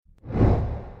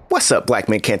What's up, Black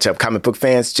Men Can't Jump comic book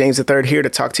fans? James III here to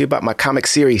talk to you about my comic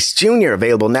series, Junior,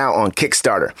 available now on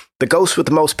Kickstarter. The ghost with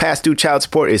the most past due child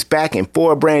support is back in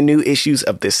 4 brand new issues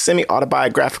of this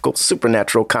semi-autobiographical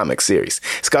supernatural comic series.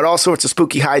 It's got all sorts of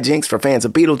spooky hijinks for fans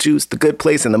of Beetlejuice, The Good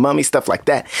Place, and The Mummy, stuff like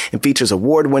that, and features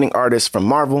award-winning artists from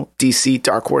Marvel, DC,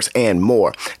 Dark Horse, and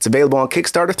more. It's available on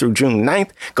Kickstarter through June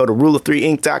 9th. Go to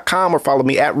rule3inc.com or follow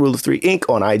me at rule3inc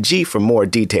on IG for more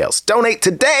details. Donate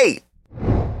today!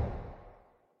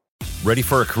 Ready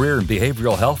for a career in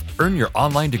behavioral health? Earn your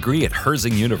online degree at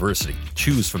Herzing University.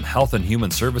 Choose from health and human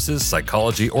services,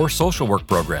 psychology, or social work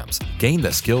programs. Gain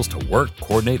the skills to work,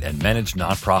 coordinate, and manage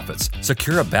nonprofits.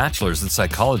 Secure a bachelor's in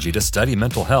psychology to study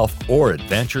mental health, or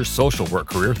advance your social work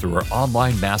career through our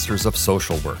online Masters of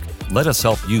Social Work. Let us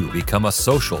help you become a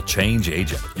social change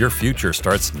agent. Your future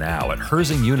starts now at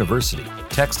Herzing University.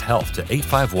 Text HEALTH to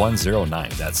 85109.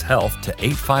 That's HEALTH to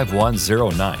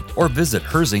 85109. Or visit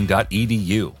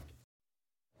herzing.edu.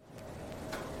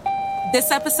 This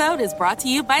episode is brought to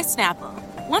you by Snapple.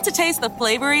 Want to taste the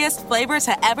flavoriest flavor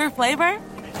to ever flavor?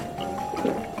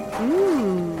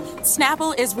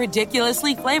 Snapple is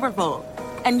ridiculously flavorful.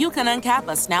 And you can uncap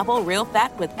a Snapple real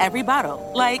fact with every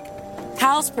bottle. Like,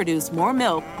 cows produce more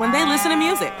milk when they listen to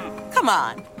music. Come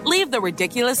on, leave the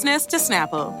ridiculousness to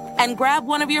Snapple and grab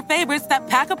one of your favorites that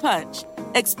pack a punch.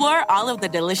 Explore all of the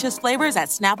delicious flavors at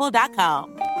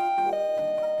Snapple.com.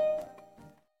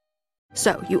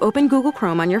 So, you open Google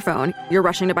Chrome on your phone, you're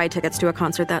rushing to buy tickets to a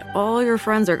concert that all your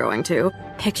friends are going to.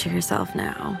 Picture yourself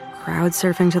now, crowd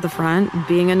surfing to the front,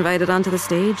 being invited onto the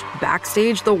stage,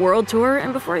 backstage the world tour,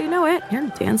 and before you know it, you're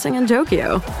dancing in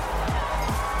Tokyo.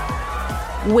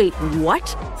 Wait, what?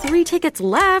 3 tickets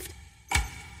left?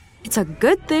 It's a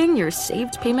good thing your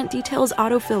saved payment details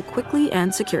autofill quickly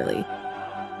and securely.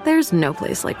 There's no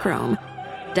place like Chrome.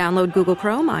 Download Google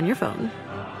Chrome on your phone.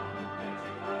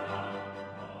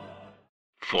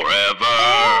 Forever.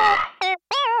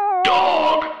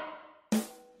 Dog.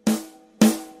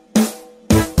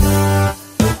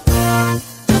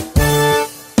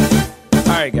 All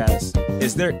right, guys.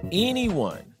 Is there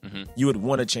anyone you would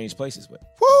want to change places with?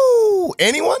 Woo!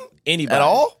 Anyone? Anybody. At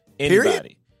all? Anybody.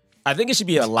 Period? I think it should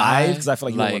be alive because I feel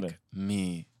like you don't want to.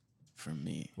 Me. For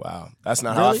me. Wow. That's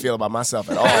not how I feel about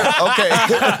myself at all. Okay.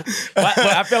 But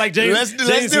I feel like James Let's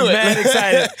is do it. mad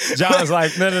excited. John's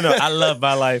like, no. I love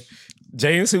my life.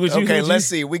 James, who would you? Okay, let's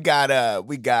see. We got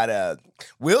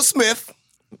Will Smith.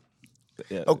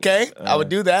 Okay, I would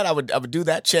do that. I would do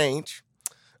that change.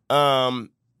 But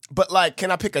like, can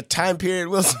I pick a time period,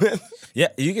 Will Smith? Yeah,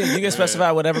 you can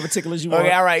specify whatever particulars you want.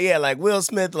 Okay, all right, yeah, like Will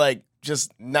Smith, like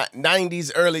just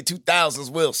 90s, early 2000s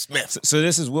Will Smith. So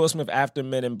this is Will Smith after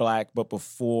Men in Black, but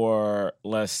before,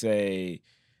 let's say,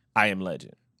 I Am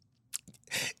Legend.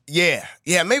 Yeah,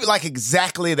 maybe like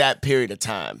exactly that period of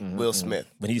time, Will Smith.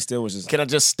 But he still was just... Can I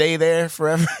just stay there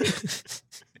forever?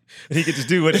 He could just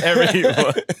do whatever he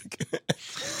wants.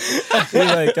 He's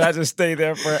like, can I just stay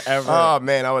there forever? Oh,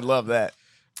 man, I would love that.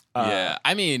 Yeah,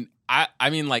 I mean,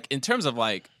 like in terms of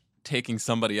like taking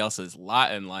somebody else's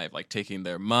lot in life, like taking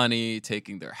their money,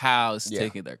 taking their house,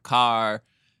 taking their car.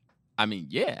 I mean,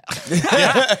 yeah.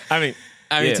 Yeah.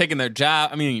 I mean, taking their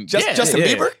job. I mean, Justin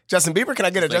Bieber? Justin Bieber? Can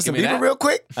I get a Justin Bieber real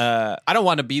quick? I don't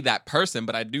want to be that person,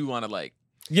 but I do want to like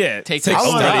take stuff.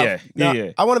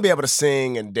 I want to be able to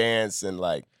sing and dance and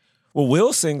like. Well,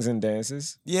 Will sings and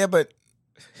dances. Yeah, but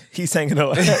he sang in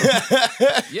a He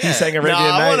sang Arabian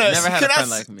Nights. Never had a friend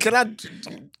like me.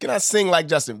 Can I sing like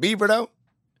Justin Bieber though?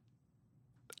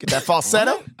 Get that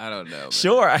falsetto? I don't know. Man.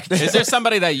 Sure. Is there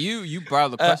somebody that you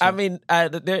brought the question?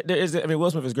 There is. I mean,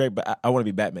 Will Smith is great, but I want to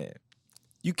be Batman.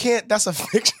 You can't. That's a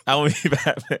fiction. I want to be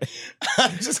Batman.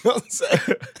 I'm just gonna say.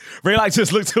 Ray like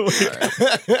just looked to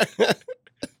it. Right.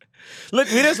 Look,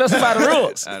 we didn't specify the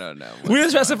rules. I don't know. We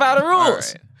didn't specify the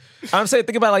rules. Right. I'm saying,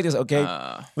 think about it like this, okay?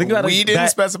 Think about we didn't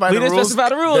specify the rules. We didn't specify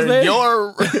the rules, man.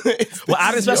 Well,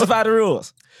 I didn't specify the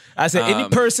rules. I said any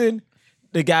person,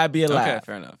 the guy be alive. Okay,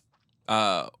 fair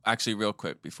enough. Actually, real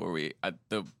quick before the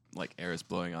air is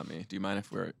blowing on me. Do you mind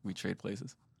if we trade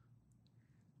places?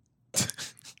 You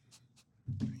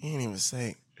didn't even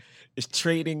say. It's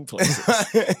trading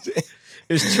places.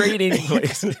 It's trading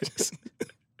places.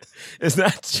 It's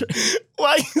not.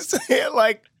 Why you say it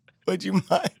like? Would you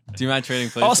mind? Do you mind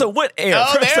trading places? Also, what air?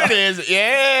 Oh, there it is.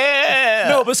 Yeah.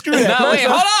 No, but screw that. No, wait,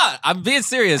 hold on. I'm being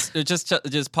serious. Just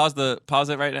pause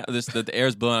it right now. The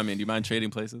air's blowing on me. Do you mind trading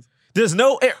places? There's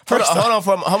no air. Hold on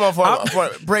for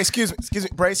Bray, excuse me.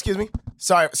 Bray, excuse me.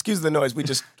 Sorry, excuse the noise.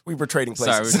 We were trading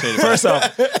places. Sorry, we were trading First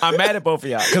off, I'm mad at both of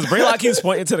y'all because Braylock keeps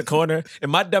pointing to the corner,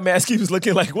 and my dumb ass keeps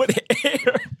looking like, what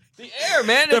air? The air,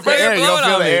 man. It's air. You don't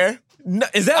feel the air? No,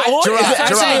 is that on? Gerard, Is it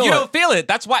actually Gerard, on? You don't feel it.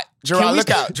 That's why. Gerard, look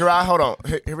out. Gerard, hold on.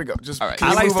 Here we go. Just All right. can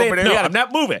I you like move staying. over there? No, I'm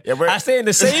not moving. Yeah, I stay in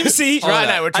the same seat. Gerard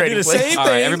and I were I do trading the places. same All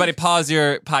thing. right, everybody pause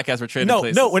your podcast. We're trading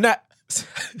places. No, we're not.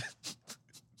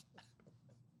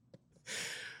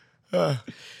 Oh,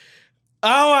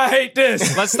 I hate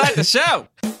this. Let's start the show.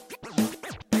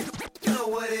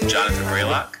 Jonathan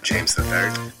Braylock, James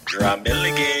III, Gerard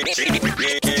Milligan.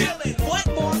 What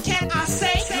more can I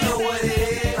say? You know what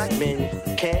it is. Black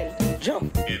men can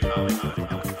jump.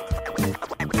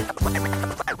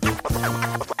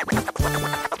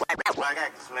 Black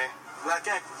actors, man. Black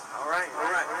actors. All right.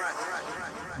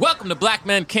 Welcome to Black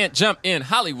Men Can't Jump in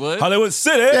Hollywood. Hollywood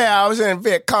City. Yeah, I was in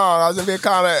Viet Cong. Agent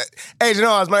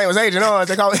Orange. My name was Agent Orange.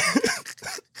 They call me.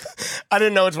 I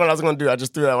didn't know which one I was going to do. I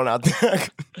just threw that one out there.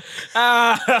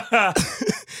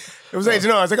 It was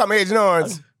Agent Orange. They call me Agent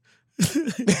Orange.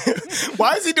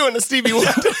 Why is he doing the Stevie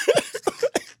Wonder?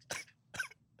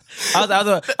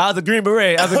 I was a Green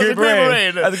Beret. I was a Green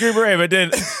Beret. But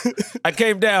then I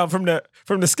came down from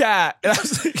the sky, and I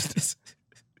was like,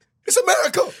 It's a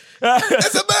miracle.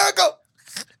 It's a miracle.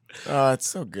 Oh, it's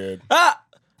so good. I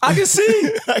can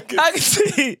see. I can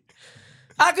see.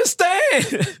 I can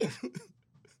stand.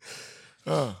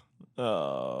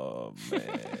 Oh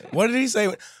man. What did he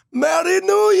say? Merry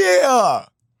New Year.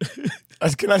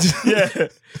 Can I just? Yeah.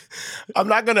 I'm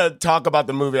not gonna talk about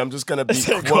the movie. I'm just gonna be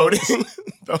quoting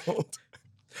the whole.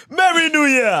 Merry New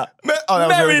Year.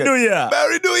 Merry New Year.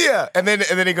 Merry New Year. And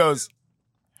then he goes,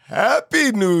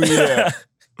 Happy New Year.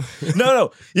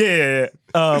 No. Yeah.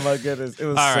 Oh my goodness. It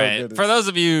was All so right. good. For those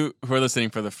of you who are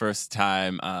listening for the first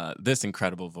time, this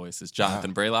incredible voice is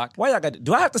Jonathan Braylock. Why y'all got?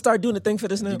 Do I have to start doing the thing for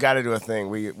this now? You got to do a thing.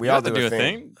 We You all have to do a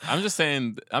thing. I'm just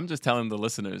telling the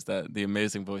listeners that the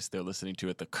amazing voice they're listening to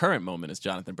at the current moment is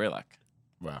Jonathan Braylock.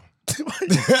 Wow.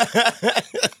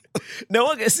 No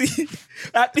one can see.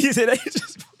 After you said that, you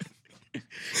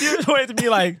just wanted to be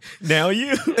like, now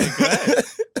you.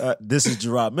 This is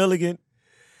Gerard Milligan.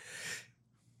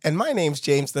 And my name's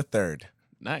James III.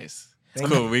 Nice.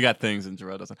 Cool. We got things in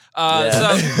Gerard doesn't.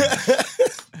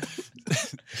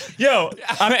 Yo,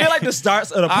 I feel like the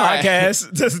starts of the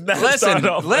podcast does not start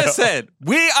off well. Listen.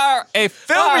 We are a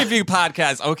film review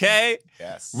podcast, okay?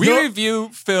 Yes. We review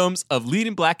films of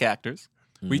leading black actors.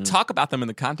 We talk about them in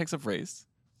the context of race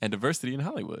and diversity in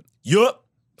Hollywood. Yup.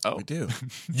 Oh, We do.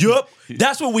 Yup.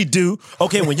 That's what we do.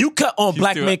 Okay, when you cut on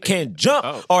Black do Men it. Can't Jump,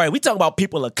 Oh. all right, we talk about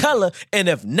people of color, and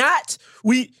if not,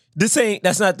 that's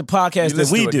not the podcast You that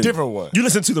listen we to a do. different one. You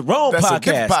listen to the wrong That's podcast. a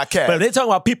different podcast. But if they talk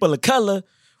about people of color,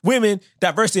 women,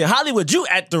 diversity in Hollywood, you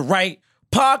at the right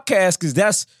podcast, because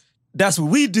that's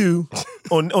what we do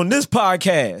on this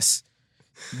podcast.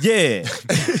 Yeah.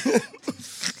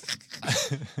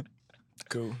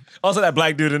 Cool. Also, that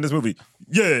black dude in this movie.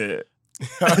 Yeah.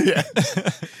 Yeah.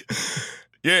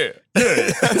 Yeah.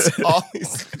 That's all he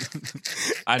said.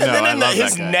 I know. And then I in love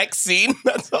his that guy. next scene,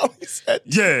 that's all he said.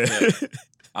 Yeah.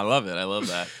 I love it. I love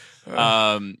that.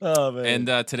 Oh, man.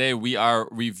 And today we are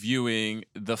reviewing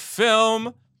the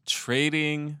film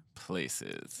Trading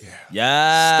Places,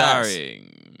 Yeah.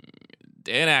 starring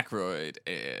Dan Aykroyd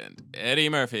and Eddie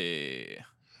Murphy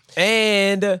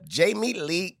And Jamie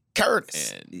Lee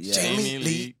Curtis. and Jamie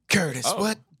Lee Curtis. Oh,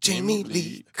 What? Jamie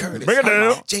Lee Curtis. Bring it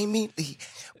down. Jamie Lee.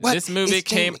 What This movie is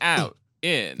came Jamie- out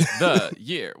in the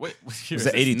year. What year Was is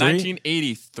it this? 83?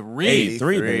 1983.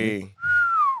 83, baby.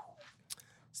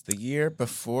 It's the year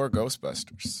before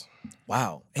Ghostbusters.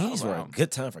 wow, 80s were wow. a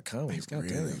good time for comedies. They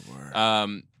Goddamn. really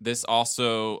were. This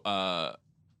also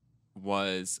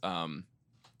was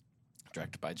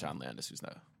directed by John Landis, who's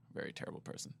not a very terrible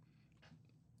person.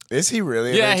 Is he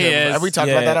really? Yeah, he is. Have we talked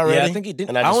about that already? Yeah, I think he did.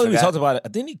 And I just don't know if we forgot? talked about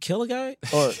it. Didn't he kill a guy?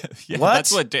 Or Yeah, what?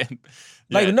 That's what Dan.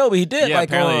 Like yeah. no, but he did. Yeah, like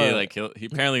apparently, he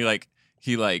apparently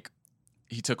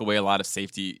he took away a lot of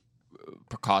safety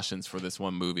precautions for this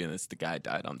one movie, and the guy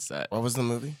died on set. What was the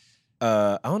movie?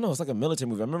 I don't know. It's like a military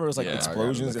movie. I remember it was like Yeah. I gotta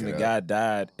explosions look and the it guy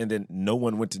died, and then no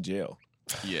one went to jail.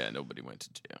 Yeah, nobody went to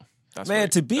jail. That's Man,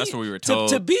 what that's what we were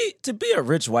told. to be a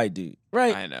rich white dude,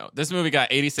 right? I know this movie got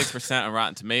 86% on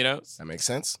Rotten Tomatoes. That makes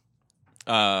sense.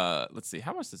 Let's see,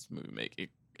 how much did this movie make?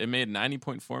 It made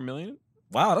 90.4 million.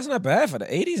 Wow, that's not bad for the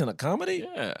 80s and a comedy.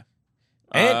 Yeah,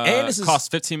 And this is cost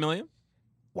 15 million.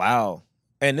 wow.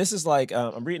 And this is like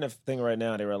I'm reading a thing right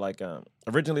now. They were like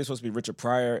originally it was supposed to be Richard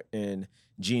Pryor and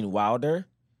Gene Wilder,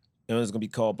 and it was gonna be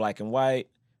called Black and White.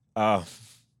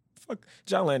 Fuck,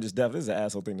 John Landis death. This is an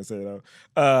asshole thing to say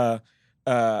though.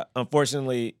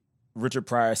 Unfortunately, Richard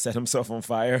Pryor set himself on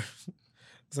fire,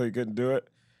 so he couldn't do it.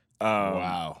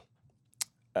 Wow.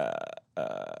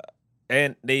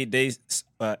 And they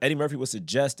Eddie Murphy was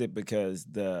suggested because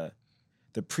the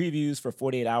the previews for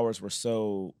 48 Hours were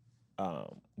so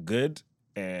good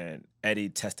and Eddie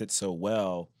tested so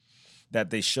well that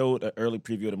they showed an early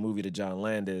preview of the movie to John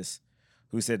Landis,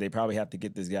 who said they probably have to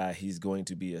get this guy. He's going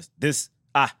to be this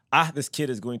kid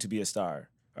is going to be a star,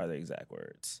 are the exact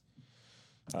words.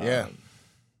 Yeah.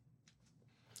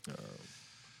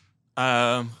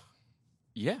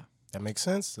 Yeah. That makes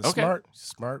sense. Okay.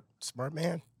 Smart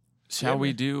man. Shall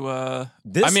we do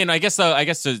this? I mean, I guess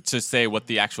to say what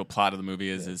the actual plot of the movie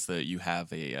is that you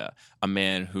have a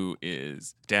man who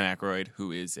is Dan Aykroyd,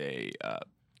 who is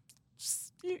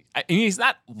he's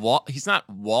not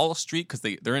Wall Street because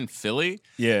they're in Philly.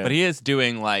 Yeah. But he is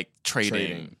doing like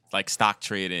trading, like stock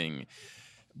trading,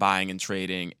 buying and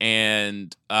trading,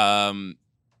 and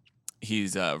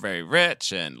he's very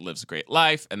rich and lives a great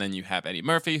life. And then you have Eddie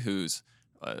Murphy, who's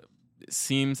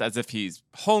seems as if he's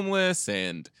homeless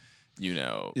and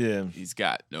he's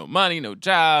got no money, no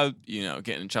job,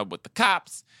 getting in trouble with the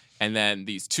cops. And then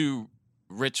these two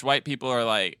rich white people are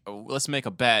like, oh, let's make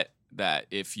a bet that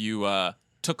if you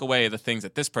took away the things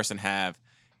that this person have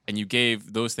and you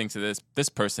gave those things to this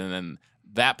person, then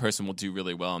that person will do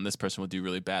really well and this person will do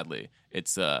really badly.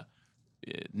 It's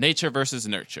nature versus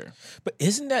nurture. But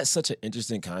isn't that such an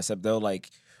interesting concept, though? Like,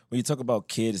 when you talk about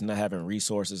kids not having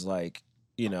resources, like,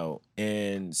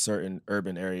 in certain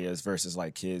urban areas versus,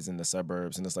 like, kids in the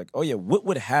suburbs. And it's like, oh, yeah, what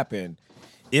would happen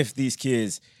if these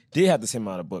kids did have the same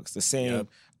amount of books, the same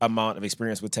amount of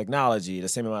experience with technology, the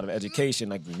same amount of education?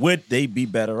 Like, would they be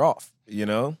better off,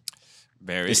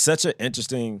 Very. It's such an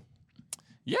interesting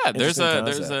there's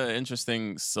concept. an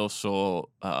interesting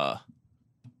social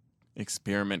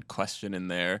experiment question in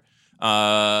there.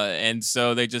 And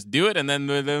so they just do it, and then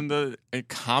the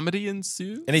comedy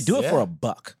ensues. And they do it for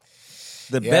 $1.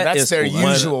 The bet that's is their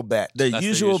usual bet. The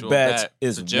usual bet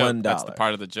is the joke. $1. That's the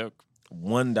part of the joke.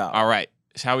 $1. All right.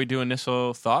 Shall we do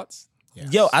initial thoughts?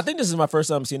 Yes. Yo, I think this is my first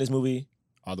time seeing this movie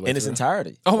All the way in its through?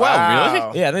 entirety. Oh, wow.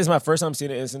 Really? Yeah, I think it's my first time seeing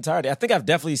it in its entirety. I think I've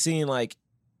definitely seen, like,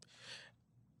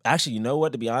 actually, you know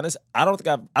what? To be honest, I don't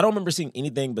remember seeing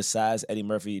anything besides Eddie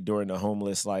Murphy during the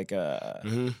homeless, like, I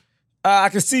feel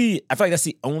like that's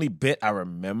the only bit I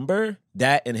remember,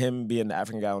 that and him being the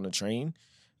African guy on the train.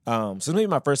 So maybe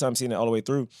my first time seeing it all the way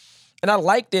through. And I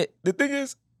liked it. The thing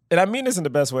is, and I mean this in the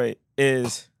best way,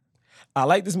 is I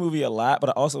like this movie a lot, but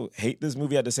I also hate this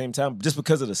movie at the same time just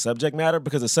because of the subject matter.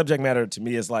 Because the subject matter to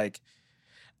me is like,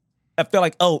 I feel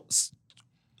like,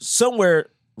 somewhere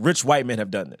rich white men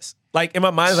have done this. Like, in my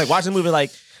mind, it's like watching the movie,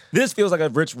 like, this feels like a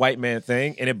rich white man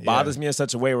thing, and it bothers me in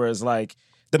such a way where it's like,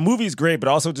 the movie's great, but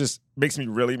also just makes me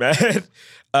really mad.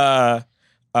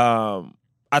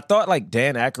 I thought, like,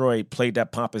 Dan Aykroyd played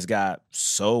that pompous guy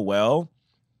so well.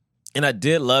 And I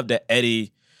did love that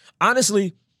Eddie,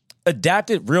 honestly,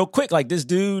 adapted real quick. Like, this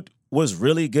dude was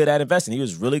really good at investing. He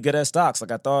was really good at stocks.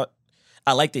 Like,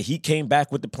 I liked that he came back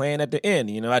with the plan at the end.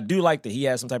 I do like that he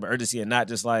had some type of urgency and not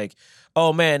just like,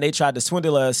 oh, man, they tried to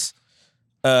swindle us.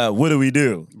 What do we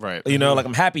do? Right. Like,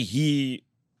 I'm happy he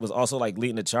was also, like,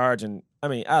 leading the charge. And, I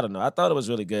mean, I don't know. I thought it was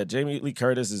really good. Jamie Lee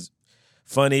Curtis is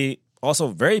funny. Also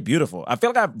very beautiful. I feel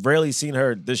like I've rarely seen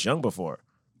her this young before.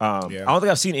 I don't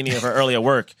think I've seen any of her earlier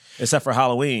work except for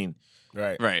Halloween.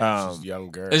 Right. She's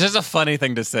younger. It's just a funny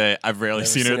thing to say. I've rarely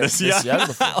seen her this young.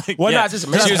 before. Not just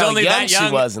she was only that young.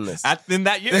 She was in this. In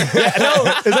that year.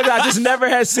 It's like I just never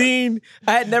had seen.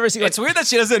 I had never seen. It's weird that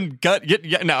she doesn't get.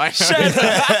 No, I Shut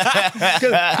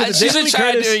she's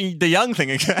trying doing the young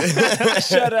thing again.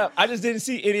 Shut up! I just didn't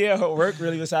see any of her work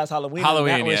really besides Halloween.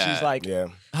 Halloween, she's like,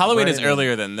 Halloween is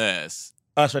earlier than this.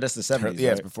 Oh, that's right. That's the 70s. Yeah,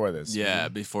 right? it's before this. Yeah,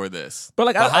 before this. But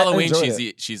like, Halloween,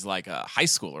 I she's like a high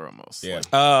schooler almost. Yeah. Like,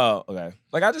 oh, okay.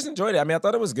 Like, I just enjoyed it. I mean, I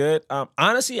thought it was good.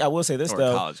 Honestly, I will say this or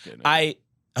though. college kid, maybe. I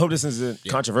hope this isn't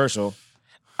controversial.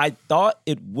 I thought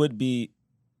it would be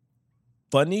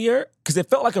funnier because it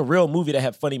felt like a real movie that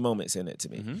had funny moments in it to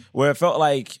me, where it felt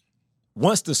like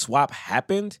once the swap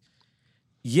happened,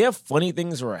 funny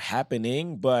things were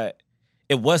happening, but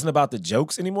it wasn't about the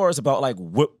jokes anymore. It's about like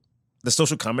what the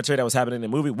social commentary that was happening in the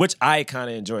movie, which I kind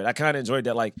of enjoyed. I kind of enjoyed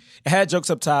that. Like, it had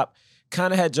jokes up top,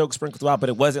 kind of had jokes sprinkled throughout, but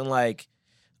it wasn't like,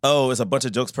 oh, it's a bunch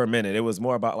of jokes per minute. It was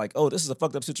more about like, oh, this is a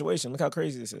fucked up situation. Look how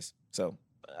crazy this is. So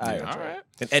I enjoyed it.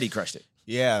 And Eddie crushed it.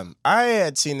 Yeah, I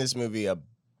had seen this movie a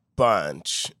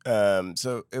bunch.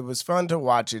 So it was fun to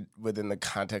watch it within the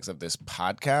context of this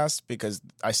podcast because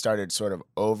I started sort of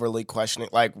overly questioning.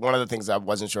 Like, one of the things I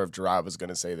wasn't sure if Gerard was going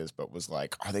to say this, but was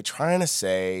like, are they trying to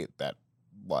say that,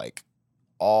 like,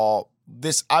 all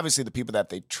this, obviously the people that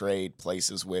they trade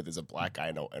places with is a black guy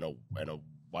and a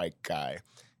white guy.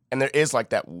 And there is like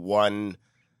that one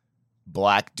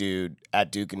black dude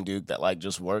at Duke and Duke that like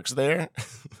just works there.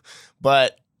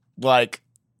 But like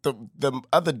the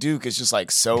other Duke is just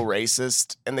like so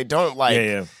racist, and they don't like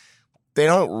they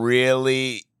don't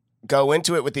really go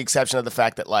into it with the exception of the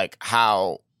fact that like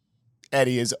how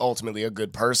Eddie is ultimately a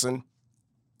good person,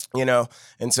 you know?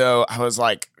 And so I was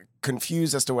like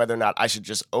confused as to whether or not I should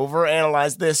just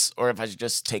overanalyze this or if I should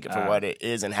just take it for what it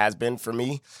is and has been for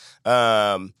me.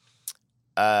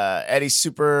 Eddie's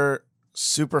super,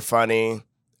 super funny.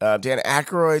 Dan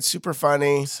Aykroyd, super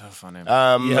funny. So funny.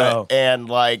 And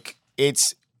like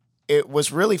it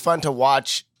was really fun to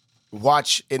watch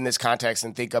in this context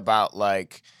and think about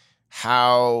like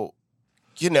how,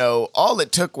 you know, all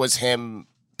it took was him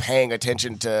paying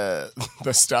attention to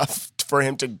the stuff for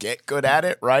him to get good at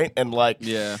it, right? And like,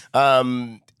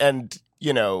 and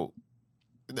you know,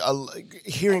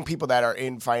 hearing people that are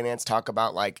in finance talk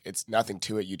about like it's nothing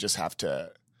to it. You just have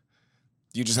to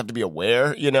be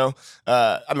aware, you know?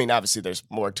 I mean, obviously there's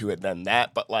more to it than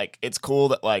that, but like it's cool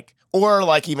that like, or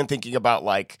like even thinking about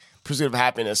like Pursuit of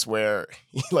Happiness where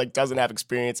he like doesn't have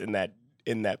experience in that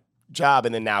job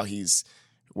and then now he's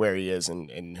where he is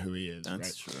and who he is.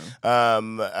 That's true.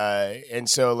 And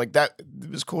so like that,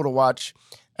 it was cool to watch.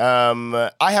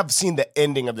 I have seen the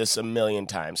ending of this a million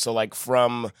times. So like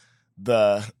from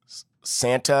the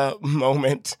Santa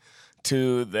moment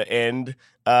to the end,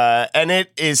 and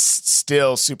it is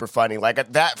still super funny.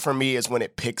 Like that for me is when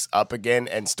it picks up again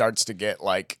and starts to get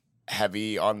like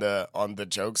heavy on the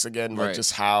jokes again, like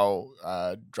just how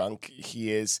drunk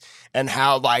he is and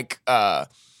how like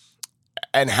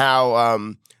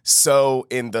so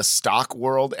in the stock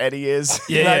world Eddie is.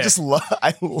 And I just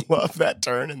love that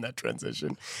turn and that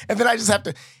transition. And then I just have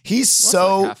to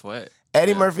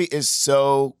Eddie Murphy is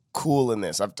so cool in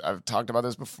this. I've talked about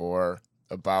this before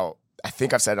about I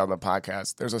think I've said it on the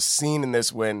podcast. There's a scene in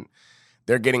this when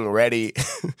they're getting ready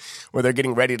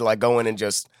to like go in and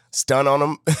just stun on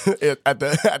him at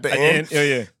the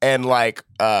end. And like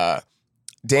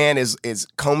Dan is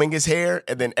combing his hair,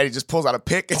 and then Eddie just pulls out a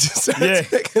pick and just starts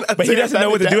picking. But he doesn't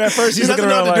know what to do at first. He doesn't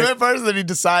know what to do at first, and then he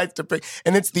decides to pick.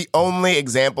 And it's the only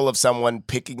example of someone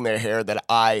picking their hair that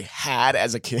I had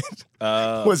as a kid.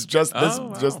 Was just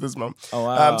this moment. Oh,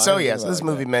 wow. So this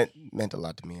movie meant a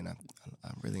lot to me, and I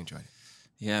really enjoyed it.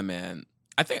 Yeah, man.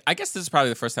 I guess this is probably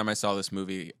the first time I saw this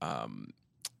movie,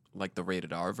 like the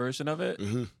rated R version of it.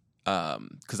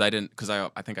 Because I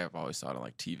think I've always saw it on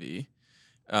like TV.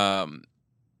 Yeah,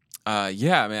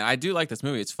 man, I do like this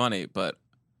movie. It's funny, but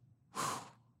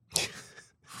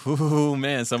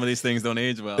man, some of these things don't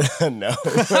age well. No.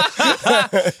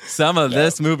 Some of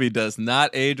this movie does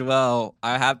not age well,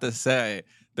 I have to say.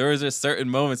 There was just certain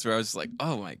moments where I was just like,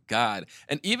 oh my God.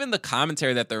 And even the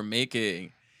commentary that they're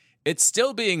making, it's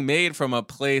still being made from a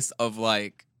place of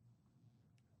like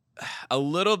a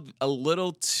little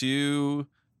too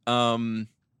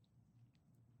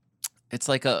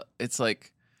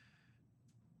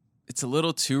it's a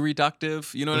little too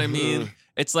reductive, you know what I mean?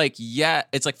 It's like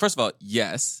first of all,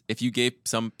 yes, if you gave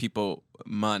some people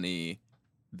money,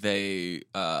 their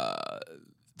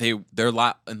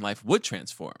lot in life would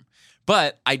transform.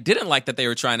 But I didn't like that they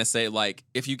were trying to say like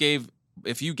if you gave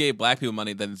black people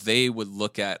money, then they would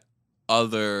look at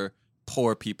other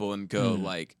poor people and go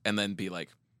like, and then be like,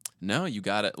 no, you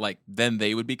got it. Like then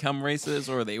they would become racist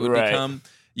or they would become,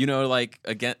 you know, like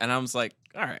again. And I was like,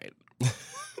 all right,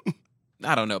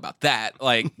 I don't know about that.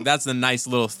 Like that's a nice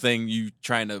little thing you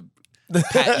trying to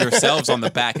pat yourselves on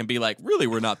the back and be like, really,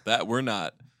 we're not,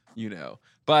 you know.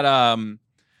 But I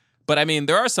mean,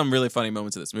 there are some really funny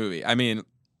moments in this movie. I mean,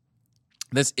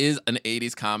 this is an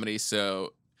 80s comedy,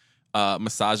 so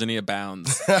misogyny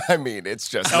abounds. I mean, it's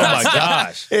just oh my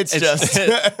gosh. It's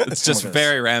just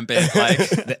very rampant. Like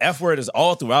the F word is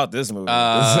all throughout this movie.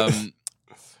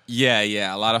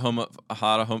 Yeah, a lot of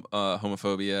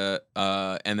homophobia,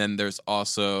 and then there's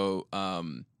also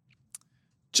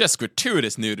just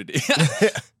gratuitous nudity.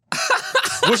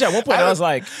 Which at one point I was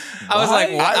like,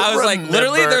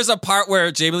 literally, there's a part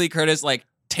where Jamie Lee Curtis like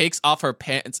takes off her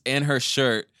pants and her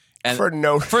shirt, and for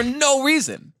no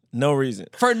reason. No reason.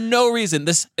 For no reason.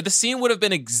 The scene would have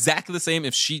been exactly the same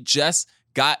if she just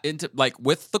got into, like,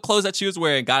 with the clothes that she was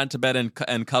wearing, got into bed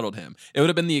and cuddled him. It would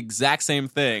have been the exact same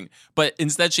thing. But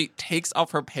instead, she takes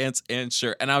off her pants and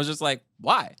shirt. And I was just like,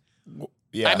 why?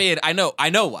 Yeah. I mean, I know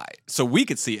why. So we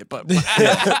could see it, but but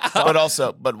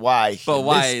why? But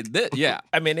why? Yeah.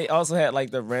 I mean, they also had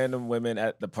like the random women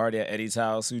at the party at Eddie's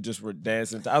house who just were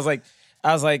dancing. I was like,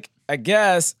 I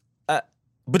guess.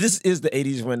 But this is the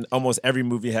 80s when almost every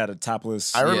movie had a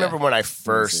topless. I remember when I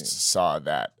first saw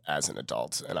that as an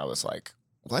adult, and I was like,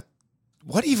 what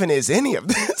even is any of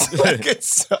this? Like,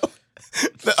 it's so,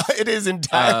 it is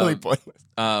entirely pointless.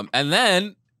 And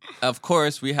then of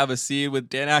course, we have a scene with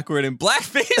Dan Aykroyd in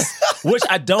blackface, which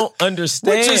I don't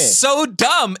understand. Which is so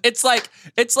dumb. It's like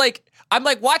I'm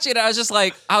like watching it. I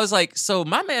was like, so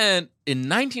my man in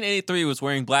 1983 was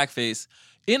wearing blackface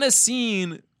in a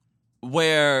scene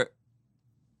where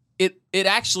it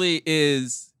actually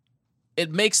is. It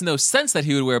makes no sense that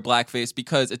he would wear blackface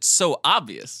because it's so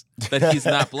obvious that he's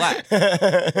not black.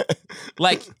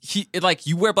 like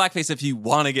you wear blackface if you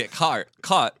want to get caught.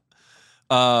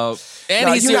 And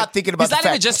he's not thinking about. He's not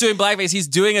even just doing blackface. He's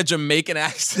doing a Jamaican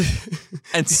accent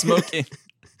and smoking.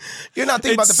 You're not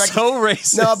thinking about the fact. So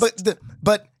racist. No,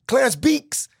 but Clarence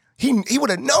Beeks. He would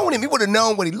have known him. He would have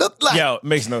known what he looked like. Yo, it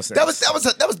makes no sense. That was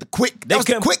the quick. That was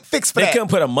the quick fix for they that. They couldn't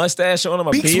put a mustache on him.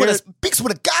 A beard. Beeks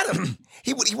would have got him.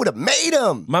 He would have made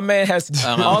him. My man has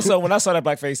also when I saw that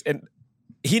blackface, and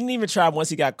he didn't even try once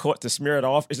he got caught to smear it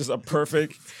off. It's just a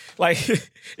perfect,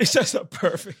 it's just a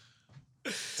perfect.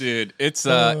 Dude,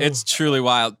 it's truly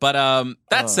wild. But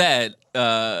that said,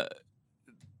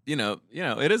 you know,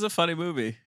 it is a funny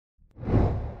movie.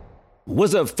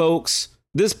 What's up, folks?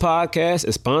 This podcast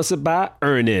is sponsored by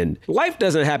Earnin. Life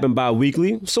doesn't happen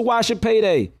bi-weekly, so why should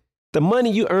payday? The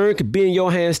money you earn could be in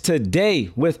your hands today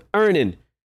with Earnin.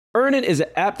 Earnin is an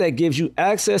app that gives you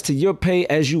access to your pay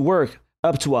as you work,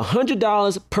 up to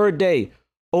 $100 per day,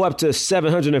 or up to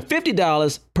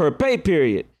 $750 per pay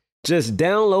period. Just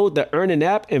download the Earnin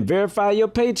app and verify your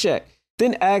paycheck.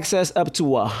 Then access up to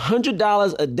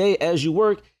 $100 a day as you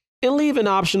work and leave an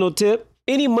optional tip.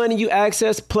 Any money you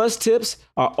access plus tips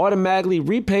are automatically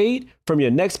repaid from your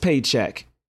next paycheck.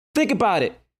 Think about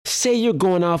it. Say you're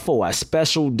going out for a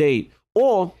special date,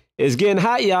 or it's getting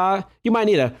hot, y'all. You might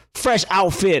need a fresh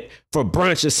outfit for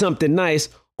brunch or something nice,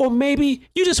 or maybe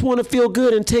you just want to feel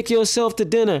good and take yourself to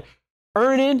dinner.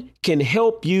 Earnin can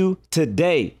help you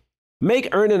today. Make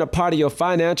Earnin a part of your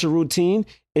financial routine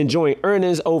and join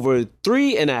Earnin's over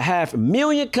 3.5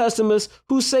 million customers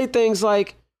who say things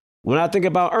like, when I think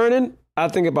about Earnin, I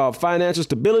think about financial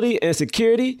stability and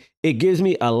security. It gives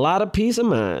me a lot of peace of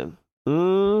mind.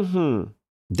 Download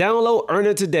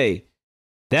Earnin today.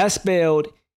 That's spelled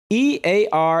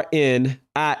EARNIN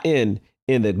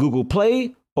in the Google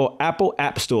Play or Apple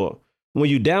App Store. When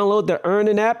you download the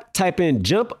Earnin app, type in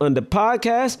Jump Under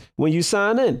Podcast when you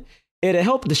sign in. It'll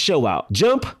help the show out.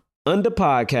 Jump Under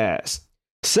Podcast.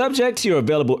 Subject to your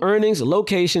available earnings,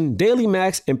 location, daily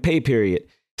max, and pay period.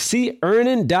 See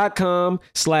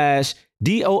earnin.com/DOS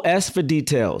for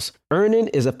details. Earnin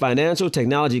is a financial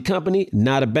technology company,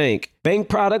 not a bank. Bank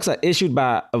products are issued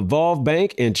by Evolve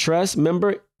Bank and Trust,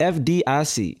 member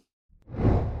FDIC.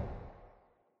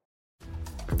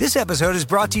 This episode is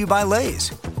brought to you by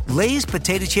Lay's. Lay's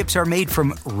potato chips are made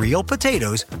from real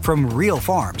potatoes from real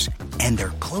farms, and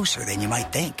they're closer than you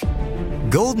might think.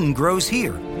 Golden grows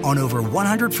here on over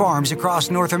 100 farms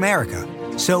across North America.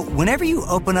 So whenever you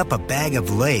open up a bag of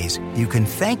Lay's, you can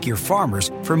thank your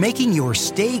farmers for making your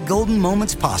Stay Golden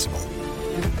moments possible.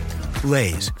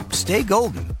 Lay's, stay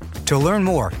golden. To learn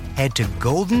more, head to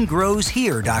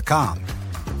goldengrowshere.com.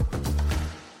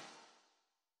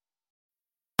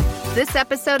 This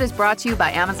episode is brought to you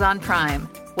by Amazon Prime.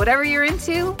 Whatever you're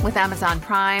into, with Amazon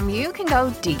Prime, you can go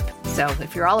deep. So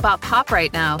if you're all about pop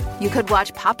right now, you could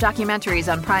watch pop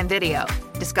documentaries on Prime Video,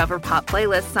 discover pop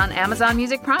playlists on Amazon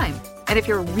Music Prime. And if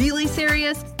you're really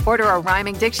serious, order a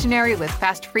rhyming dictionary with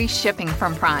fast free shipping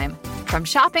from Prime. From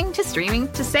shopping to streaming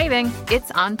to saving,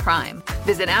 it's on Prime.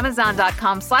 Visit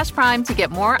Amazon.com/Prime to get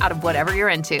more out of whatever you're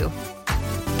into.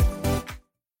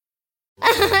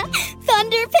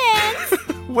 Thunderpants!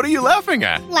 What are you laughing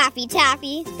at? Laffy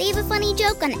Taffy. They have a funny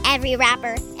joke on every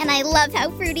wrapper. And I love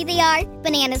how fruity they are.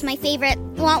 Banana's my favorite.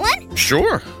 Want one?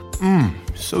 Sure.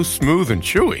 So smooth and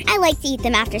chewy. I like to eat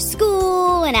them after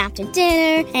school and after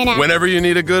dinner and after... Whenever you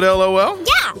need a good LOL?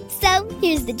 Yeah! So,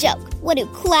 here's the joke. What do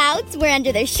clouds wear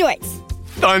under their shorts?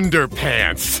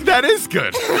 Thunderpants. That is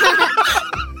good.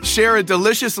 Share a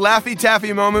delicious Laffy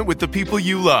Taffy moment with the people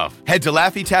you love. Head to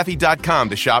LaffyTaffy.com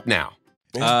to shop now.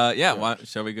 Yeah.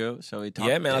 Shall we go? Shall we talk?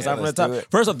 Yeah, man. Let's talk from the top.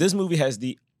 First off, this movie has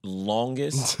the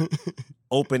longest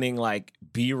opening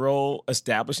B-roll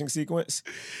establishing sequence.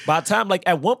 By the time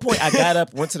at one point I got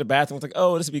up, went to the bathroom, was like,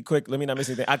 oh, this will be quick. Let me not miss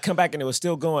anything. I come back and it was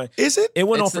still going. Is it? It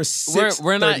went on for 6.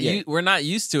 We're not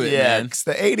used to it, man. It's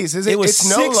the 80s. Is it? It's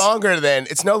no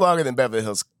longer than Beverly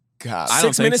Hills Cop.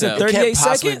 6 minutes and 38 seconds. It can't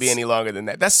possibly seconds? be any longer than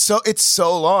that. It's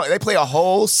so long. They play a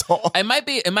whole song. It might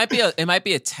be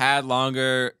a tad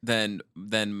longer than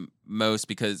most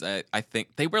because I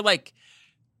think they were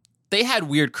they had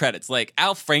weird credits. Like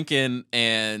Al Franken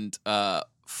and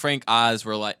Frank Oz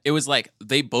were like, it was like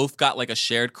they both got like a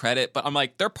shared credit, but I'm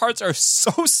like, their parts are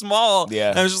so small. Yeah.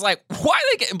 And I was just like, why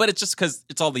are they getting, but it's just because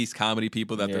it's all these comedy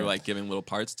people that they're like giving little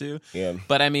parts to. Yeah.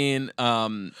 But I mean, you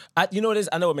know what it is?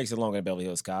 I know what makes it longer than Beverly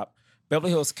Hills Cop.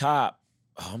 Beverly Hills Cop,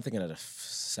 I'm thinking of the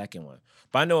second one.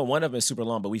 But I know one of them is super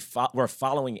long, but we're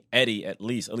following Eddie at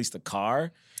least the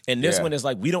car. And this one is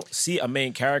like, we don't see a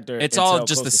main character. It's all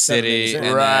just the city. And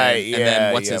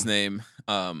then what's his name?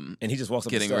 And he just walks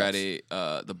up getting the steps. ready,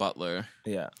 the butler.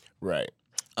 Yeah. Right.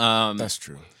 That's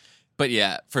true. But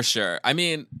yeah, for sure. I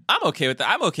mean, I'm okay with that.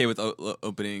 I'm okay with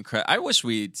opening credits. I wish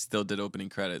we still did opening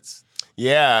credits.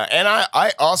 Yeah, and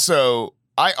I also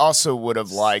would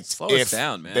have liked Slow if us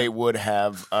down, man. they would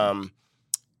have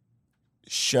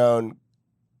shown,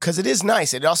 because it is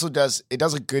nice. It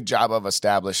does a good job of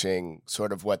establishing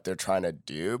sort of what they're trying to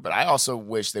do. But I also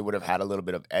wish they would have had a little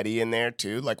bit of Eddie in there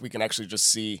too. Like we can actually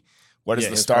just see what is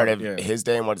the start of his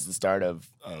day and what is the start of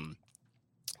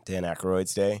Dan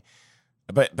Aykroyd's day.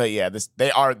 But yeah,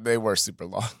 they were super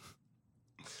long.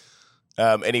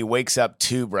 And he wakes up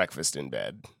to breakfast in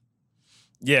bed.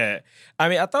 Yeah, I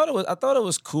mean, I thought it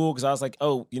was cool because I was like,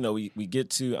 oh, you know, we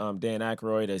get to Dan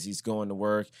Aykroyd as he's going to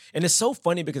work, and it's so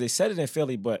funny because they said it in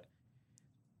Philly, but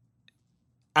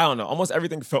I don't know, almost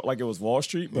everything felt like it was Wall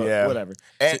Street, but whatever.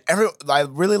 And I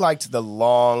really liked his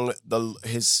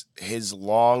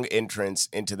long entrance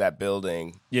into that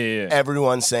building. Yeah.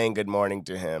 Everyone saying good morning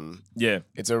to him. Yeah,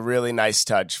 it's a really nice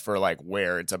touch for like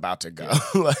where it's about to go.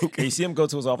 Like you see him go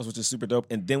to his office, which is super dope,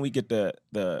 and then we get the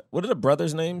what are the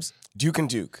brothers' names? Duke and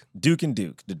Duke,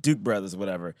 the Duke brothers,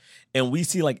 whatever. And we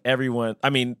see like everyone. I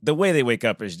mean, the way they wake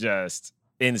up is just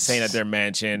insane at their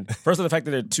mansion. First of all, the fact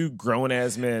that they're two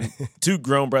grown-ass men, two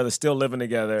grown brothers still living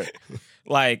together,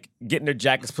 like getting their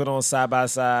jackets put on side by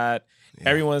side. Yeah.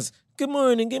 Everyone's, good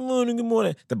morning, good morning, good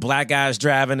morning. The black guy's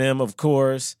driving them, of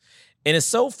course. And it's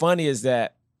so funny is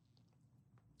that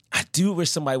I do wish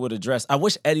somebody would address, I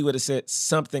wish Eddie would have said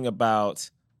something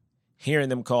about hearing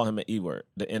them call him an E-word,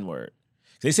 the N-word.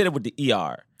 They said it with the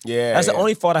ER. Yeah, that's the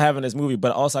only fault I have in this movie.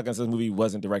 But also, I can say this movie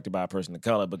wasn't directed by a person of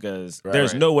color because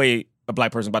there's no way a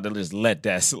black person about to just let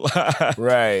that slide.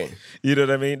 Right. You know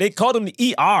what I mean? They called him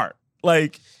the ER.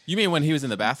 Like, you mean when he was in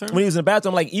the bathroom? When he was in the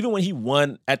bathroom, like even when he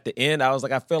won at the end, I was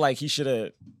like, I feel like he should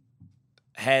have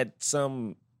had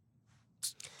some.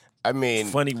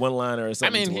 Funny one-liner or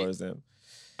something towards them.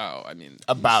 Oh, I mean,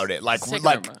 about it, like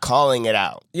calling it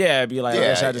out. Yeah, it'd be like, I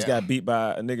wish I just got beat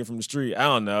by a nigga from the street. I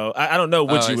don't know. I don't know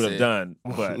what you would have done,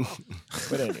 but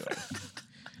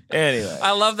anyway.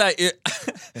 I love that.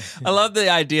 I love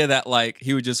the idea that like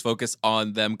he would just focus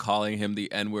on them calling him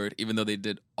the N-word, even though they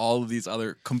did all of these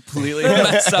other completely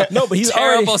messed up, but he's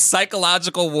terrible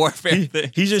psychological warfare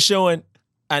things. He's just showing,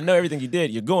 I know everything you did.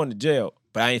 You're going to jail.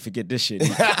 But I ain't forget this shit.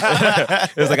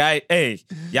 It was like,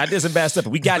 y'all did some bad stuff, but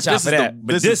we got y'all for that.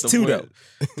 But this too, though.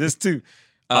 This too.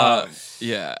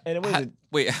 Yeah. And it was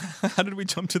wait, how did we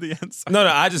jump to the end? No,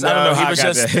 I don't know how he was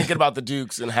just thinking about the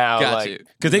Dukes and how,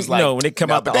 because they when they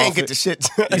come out the they office, ain't get the shit.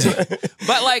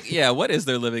 But like, what is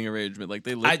their living arrangement? Like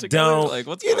they live together. Like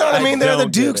what's you know what I mean? They're the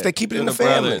Dukes. They keep it in the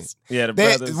family. Brothers. Yeah, the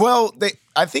brothers. Well,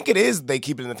 I think it is. They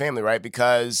keep it in the family, right?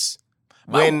 Because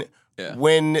when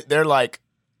they're like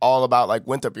all about like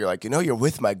Winthrop, you're like, you're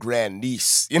with my grand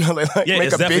niece. They like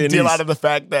make a big deal out of the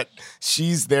fact that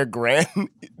she's their grand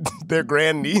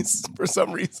niece for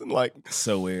some reason. Like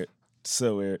so weird.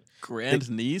 Grand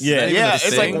niece? Yeah.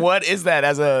 It's like, what is that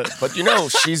but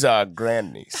she's a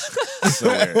grand niece. So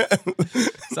weird. Is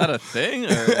that a thing? Or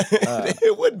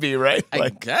it would be, right? I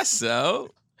guess so.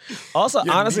 Also,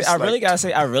 honestly, I really gotta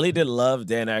say, I really did love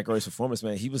Dan Aykroyd's performance,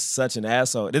 man. He was such an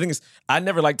asshole. The thing is, I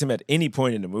never liked him at any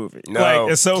point in the movie. No.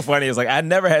 Like, it's so funny. It's like, I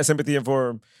never had sympathy for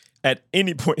him at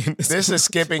any point in this is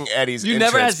skipping Eddie's You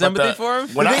never had sympathy for him?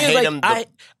 When I hate him...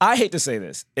 I hate to say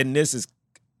this, and this is...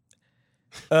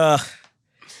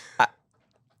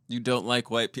 You don't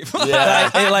like white people. Yeah,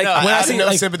 when I see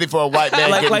no sympathy for a white man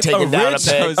getting taken down a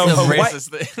peg.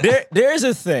 There is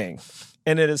a thing,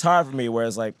 and it is hard for me, where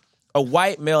it's like a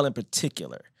white male in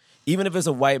particular, even if it's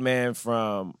a white man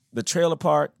from the trailer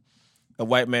park, a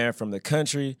white man from the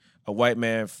country, a white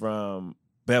man from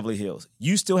Beverly Hills,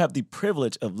 you still have the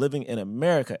privilege of living in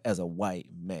America as a white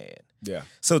man. Yeah.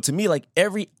 So to me, like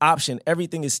every option,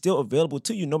 everything is still available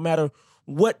to you, no matter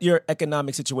what your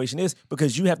economic situation is,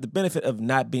 because you have the benefit of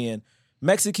not being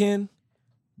Mexican,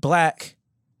 Black,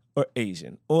 or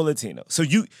Asian, or Latino. So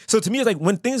to me, it's like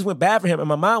when things went bad for him, and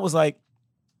my mind was like,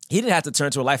 he didn't have to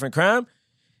turn to a life in crime.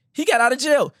 He got out of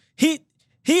jail. He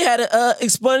had a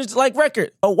expunged like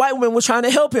record. A white woman was trying to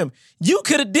help him. You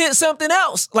could have did something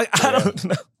else. Like, I don't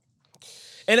know.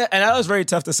 And that was very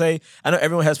tough to say. I know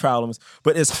everyone has problems,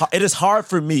 but it is hard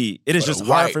for me. It is just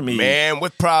hard for me. Man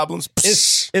with problems.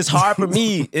 It's hard for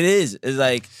me. It is. It's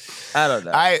like, I don't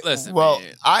know.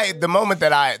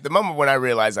 The moment when I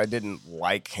realized I didn't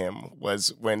like him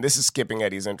was when, this is skipping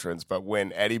Eddie's entrance, but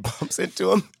when Eddie bumps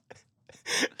into him.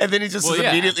 And then he just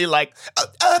immediately like,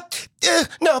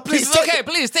 no, please.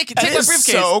 Please take my briefcase.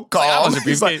 So calm.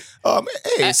 He's like,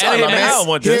 hey, sorry, man, man. I don't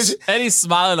want this. Eddie's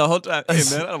smiling the whole time. Hey,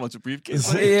 man, I don't want your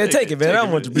briefcase. Yeah, take it, man. I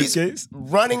don't want your briefcase. He's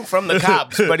running from the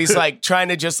cops, but he's like trying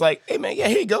to just like, hey, man, yeah,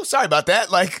 here you go. Sorry about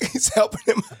that. Like, he's helping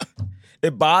him out.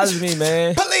 It bothers me,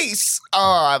 man. Police.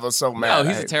 Oh, I was so mad. No,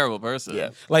 he's a terrible person.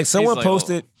 Yeah. Like someone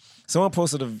posted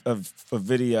a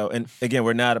video, and again,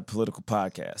 we're not a political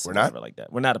podcast. We're not? Never like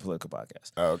that. We're not a political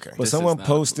podcast. Oh, okay. But someone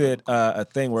posted a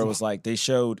thing where it was like they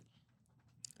showed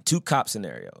 2 cop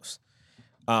scenarios.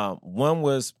 One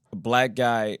was a black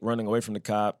guy running away from the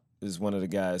cop is one of the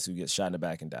guys who gets shot in the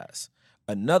back and dies.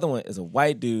 Another one is a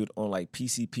white dude on like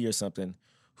PCP or something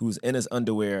who's in his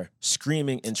underwear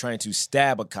screaming and trying to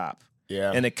stab a cop.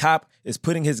 Yeah. And the cop is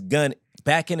putting his gun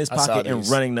back in his pocket and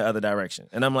running the other direction.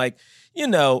 And I'm like,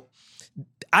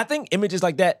 I think images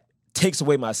like that takes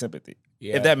away my sympathy,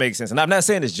 if that makes sense. And I'm not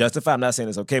saying it's justified. I'm not saying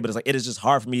it's okay, but it's like, it is just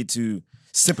hard for me to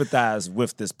sympathize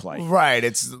with this plight. Right.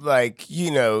 It's like,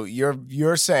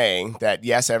 you're saying that,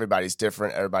 yes, everybody's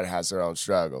different. Everybody has their own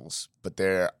struggles, but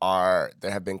there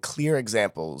have been clear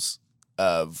examples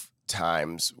of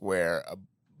times where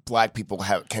black people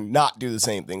cannot do the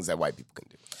same things that white people can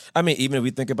do. I mean, even if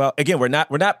we think about, again, we're not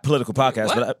political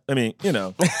podcast, but I mean, This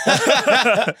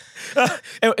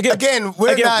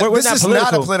is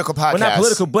not a political podcast. We're not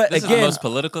political, but this again, is the most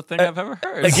political thing I've ever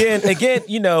heard. Again,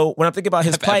 when I'm thinking about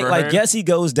his plight, like, yes, he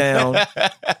goes down.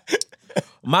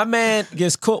 My man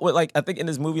gets caught with, like, I think in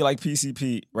this movie, like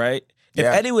PCP, right? If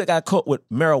Eddie would got caught with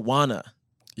marijuana,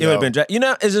 it would have been,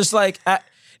 it's just like,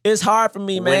 it's hard for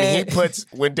me, man.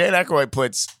 When Dan Aykroyd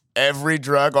puts every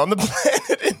drug on the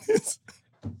planet in this.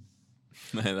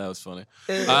 Man, that was funny.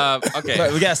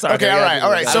 Okay. We got to start. Okay, all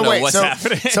right. So wait, what's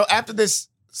happening. So after this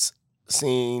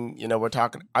scene, we're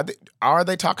talking. Are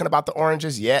they talking about the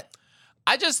oranges yet?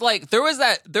 I just like there was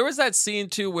that scene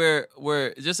too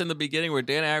where just in the beginning where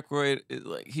Dan Aykroyd is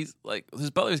like, he's like,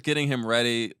 his butler's getting him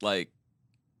ready, like,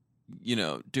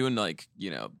 doing like,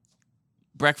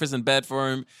 breakfast in bed for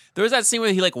him. There was that scene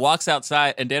where he like walks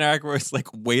outside and Dan Aykroyd's like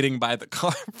waiting by the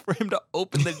car for him to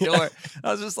open the door.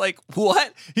 I was just like,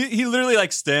 what? He literally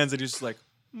like stands and he's just like,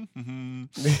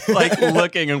 like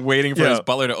looking and waiting for his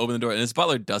butler to open the door. And his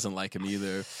butler doesn't like him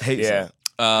either. Hates him.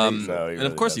 And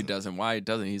of course he doesn't. Why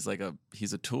doesn't he?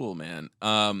 He's a tool, man.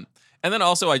 And then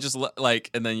also I just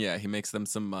like, and then he makes them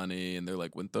some money and they're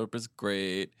like, Winthrop is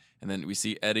great. And then we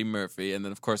see Eddie Murphy. And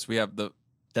then of course we have the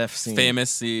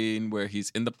famous scene where he's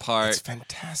in the park. It's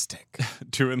fantastic.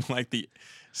 Doing like the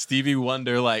Stevie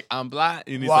Wonder, like, I'm blind.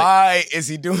 And he's Why is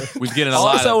he doing We've been getting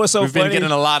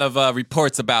a lot of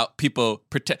reports about people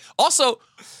pretend. Also,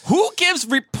 who gives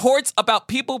reports about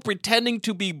people pretending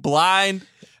to be blind?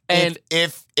 And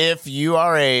if you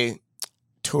are a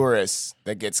tourist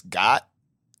that gets got,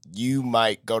 you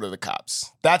might go to the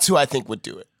cops. That's who I think would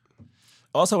do it.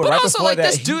 Also,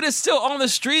 this dude is still on the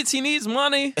streets. He needs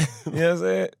money. You know what I'm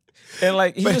saying? And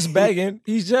like, he's just begging.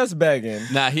 He's just begging.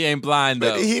 Nah, he ain't blind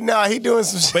though. He doing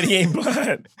some shit. But he ain't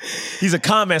blind. He's a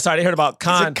con man. Sorry, they heard about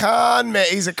con. He's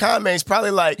a con man. He's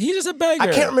probably like, he's just a beggar.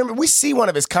 I can't remember. We see one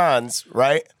of his cons,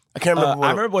 right? I can't remember.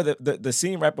 I remember the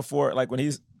scene right before, like when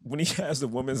he has the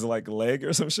woman's like leg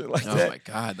or some shit like that. Oh my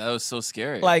god, that was so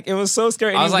scary. Like, it was so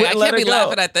scary. I was like, I can't be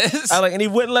laughing at this. And he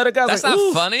wouldn't let her go. That's like,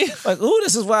 not funny. Like, ooh,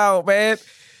 this is wild, man.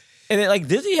 And then, like,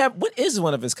 did he have? What is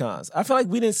one of his cons? I feel like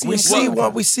we didn't see. We see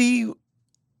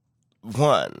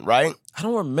one, right? I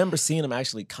don't remember seeing him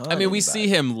actually con. I mean, we see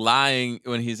him lying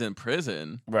when he's in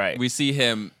prison. Right. We see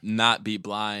him not be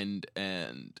blind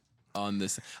and on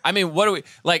this. I mean, what do we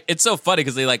like? It's so funny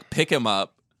because they like pick him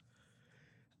up.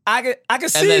 I can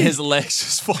see. And then his legs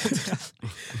just fall down.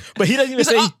 But he doesn't even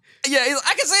say. I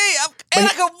can see, and I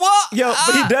can walk.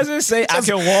 But he doesn't say I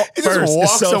can walk He first. just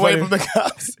walks so away funny. from the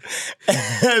cops.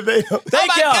 And they don't, Oh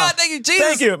my God, thank you, Jesus.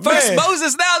 Thank you, First man.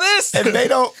 Moses, now this. and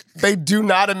they do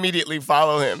not immediately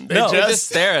follow him. They They just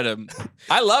stare at him.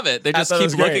 I love it. They just thought it keep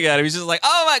was great. looking at him. He's just like,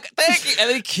 oh my God, thank you. And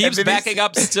then he keeps then backing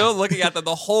up, still looking at them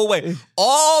the whole way,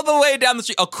 all the way down the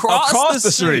street, across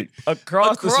the street.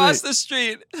 Across the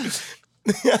street.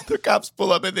 the cops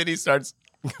pull up and then he starts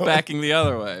backing the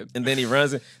other way. And then he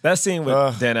runs in. That scene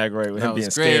with Dan Aykroyd, with him being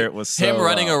scared, was so... Him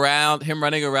running around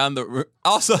the...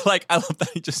 Also, like, I love that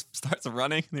he just starts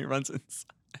running and he runs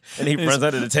inside. And he runs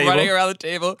under the table. Running around the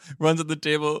table, runs at the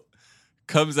table,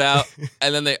 comes out,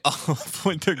 and then they all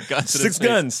point their guns at his 6 face.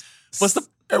 guns. What's the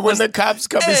And when the cops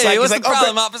come, it's hey? like, What's it's the like,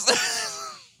 problem, oh, officer?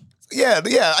 yeah,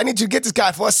 I need you to get this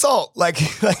guy for assault. Like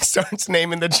starts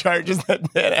naming the charges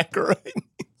that Dan Aykroyd needs.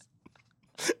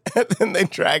 And then they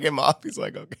drag him off. He's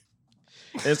like, okay.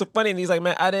 And it's so funny, and he's like,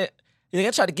 man, I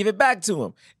tried to give it back to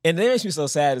him. And it makes me so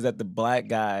sad is that the black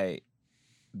guy,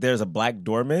 there's a black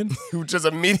doorman who just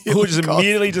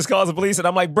immediately just calls the police. And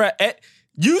I'm like, bruh,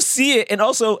 you see it. And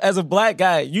also, as a black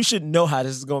guy, you should know how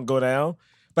this is going to go down.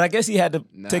 But I guess he had to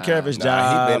take care of his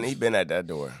job. He been at that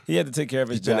door. He had to take care of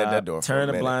his job. Been at that door for turn a a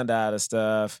minute. blind eye to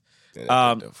stuff. Then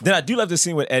I do love the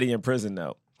scene with Eddie in prison,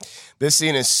 though. This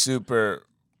scene is super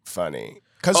funny.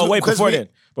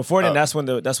 Before then, that's when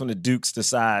the Dukes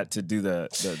decide to do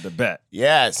the bet.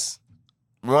 Yes,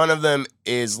 one of them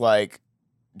is like,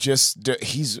 it's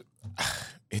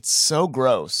so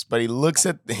gross, but he looks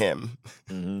at him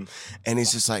and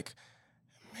he's just like,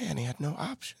 man, he had no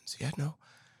options. He had no.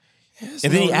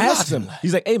 And then he asks him,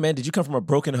 he's like, hey man, did you come from a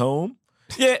broken home?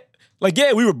 Yeah,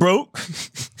 we were broke.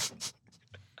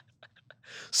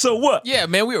 So what? Yeah,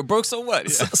 man, we were broke. So what?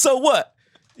 Yeah. So what?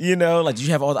 You know, like, did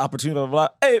you have all the opportunity? Blah, blah,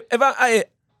 blah. Hey, if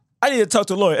I need to talk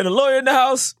to a lawyer, and a lawyer in the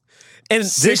house. And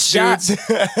this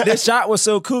shot was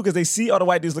so cool because they see all the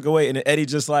white dudes look away, and then Eddie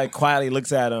just like quietly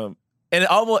looks at him, and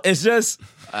it's just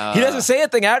he doesn't say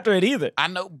anything after it either. I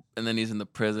know, and then he's in the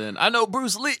prison. I know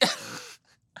Bruce Lee.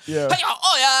 Yeah.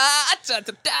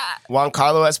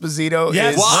 Giancarlo Esposito.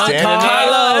 Yes, is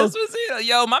Giancarlo Esposito.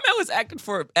 Yo, my man was acting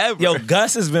forever. Yo,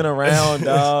 Gus has been around,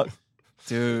 dog.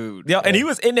 Dude. Yo, and he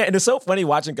was in there, and it's so funny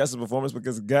watching Gus's performance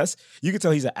because Gus, you can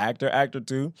tell he's an actor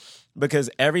too, because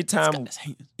every time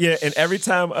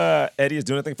Eddie is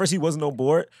doing anything, first he wasn't on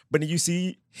board, but then you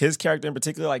see his character in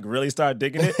particular like really start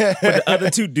digging it, but the other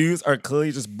two dudes are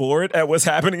clearly just bored at what's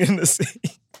happening in the scene.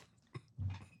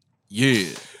 Yeah.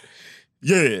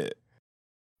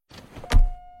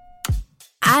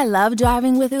 I love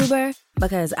driving with Uber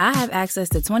because I have access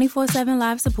to 24/7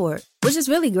 live support, which is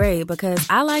really great because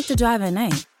I like to drive at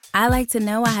night. I like to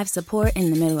know I have support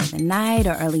in the middle of the night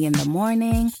or early in the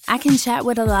morning. I can chat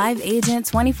with a live agent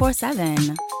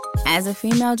 24/7. As a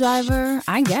female driver,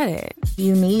 I get it.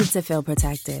 You need to feel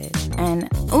protected. And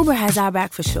Uber has our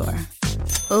back for sure.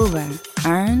 Uber,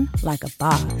 earn like a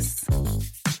boss.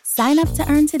 Sign up to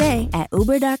earn today at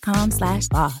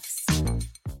uber.com/boss.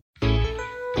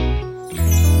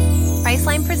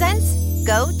 Priceline presents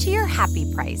Go to Your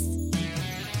Happy Price.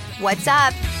 What's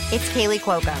up? It's Kaylee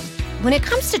Cuoco. When it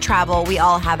comes to travel, we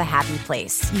all have a happy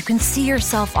place. You can see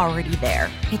yourself already there.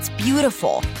 It's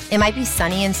beautiful. It might be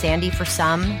sunny and sandy for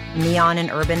some, neon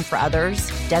and urban for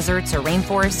others, deserts or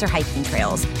rainforests or hiking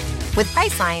trails. With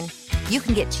Priceline, you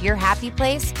can get to your happy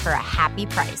place for a happy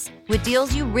price with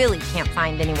deals you really can't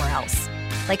find anywhere else.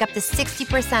 Like up to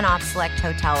 60% off select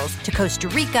hotels to Costa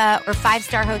Rica or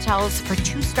 5-star hotels for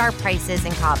 2-star prices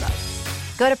in Cabo.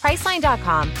 Go to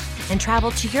Priceline.com and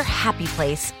travel to your happy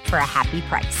place for a happy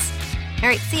price. All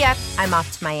right, see ya. I'm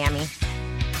off to Miami.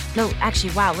 No,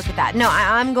 actually, wow, look at that. No,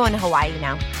 I'm going to Hawaii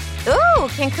now. Ooh,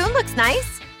 Cancun looks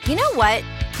nice. You know what?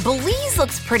 Belize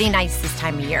looks pretty nice this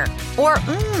time of year. Or,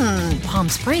 Palm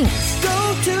Springs.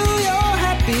 Go to your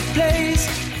happy place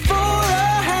for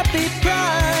a happy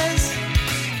price.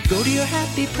 Go to your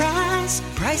happy price,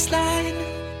 Priceline.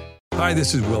 Hi,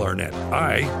 this is Will Arnett.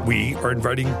 We are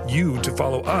inviting you to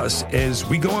follow us as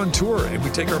we go on tour and we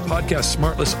take our podcast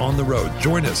Smartless on the road.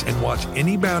 Join us and watch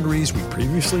any boundaries we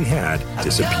previously had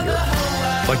disappear.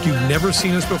 Like you've never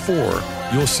seen us before,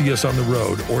 you'll see us on the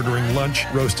road, ordering lunch,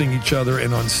 roasting each other,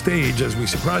 and on stage as we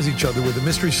surprise each other with a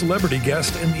mystery celebrity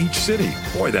guest in each city.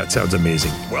 Boy, that sounds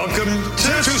amazing. Welcome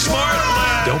to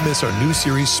Smartland. Don't miss our new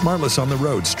series, Smartless on the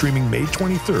Road, streaming May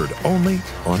 23rd, only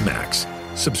on Max.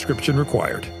 Subscription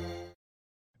required.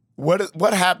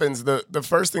 What happens? The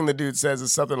first thing the dude says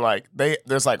is something like,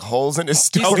 there's like holes in his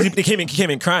story. Oh, he came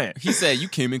in crying. He said, "You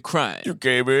came in crying." You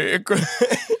came in crying.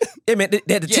 Yeah, man,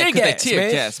 they had the tear gas, they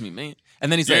tear gas me, man.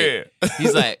 And then he's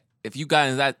like, if you got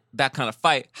in that kind of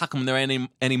fight, how come there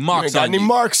ain't any marks on you? Any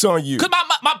marks on you? Because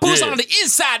my bruise on the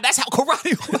inside, that's how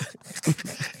karate works.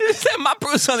 He said my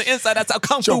bruise on the inside, that's how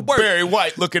kung fu works. Barry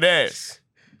White looking ass.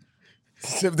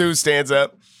 Some dude stands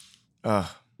up.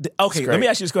 Okay, let me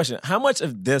ask you this question. How much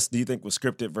of this do you think was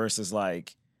scripted versus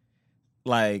like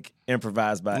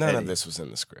improvised by None Eddie? of this was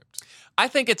in the script. I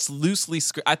think it's loosely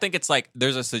scripted. I think it's like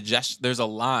there's a suggestion, there's a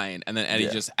line, and then Eddie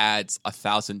just adds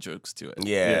 1,000 jokes to it.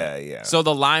 Yeah. So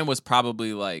the line was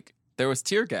probably like, there was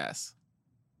tear gas.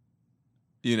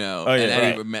 You know?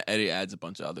 And Eddie adds a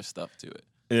bunch of other stuff to it.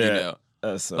 Yeah. You know?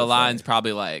 That's so the line's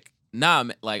probably like, nah,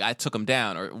 like I took him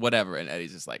down or whatever. And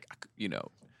Eddie's just like, you know.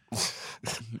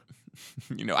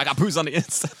 I got bruises on the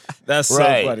inside. That's so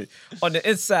funny. On the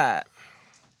inside.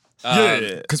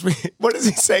 Yeah, because what does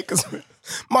he say? Because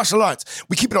martial arts,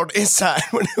 we keep it on the inside.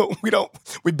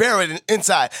 We bury it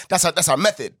inside. That's our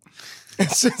method.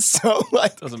 It's just so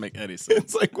like doesn't make any sense.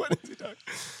 It's like, what is he talking?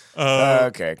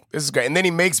 Okay, this is great. And then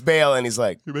he makes bail, and he's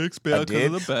like, he makes bail because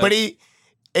of the bet. But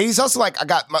he's also like, I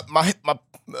got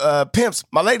my pimps,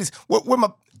 my ladies.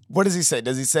 What does he say?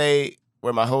 Does he say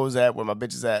where my hoes at, where my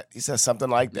bitches at? He says something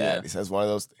like that. Yeah. He says one of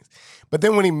those things. But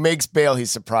then when he makes bail,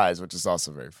 he's surprised, which is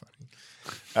also very funny.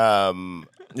 And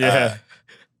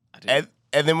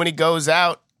then when he goes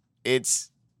out, it's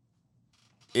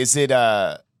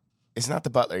not the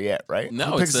butler yet, right?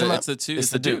 No, it's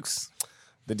the Dukes.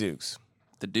 The Dukes.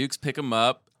 The Dukes pick him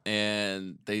up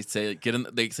and they say get in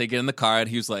the car, and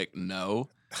he was like, no.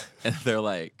 And they're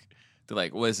like,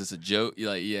 what is this, a joke? You're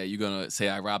like, yeah, you gonna say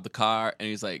I robbed the car? And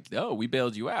he's like, no, we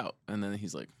bailed you out. And then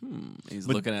he's like, He's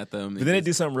looking at them. But then they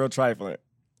do something real trifling.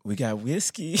 We got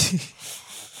whiskey.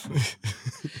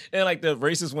 And like the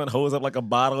racist one holds up like a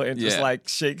bottle and just like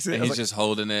shakes it. And he's just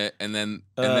holding it, and then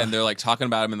they're like talking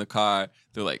about him in the car.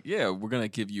 They're like, "Yeah, we're gonna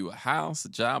give you a house, a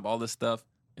job, all this stuff."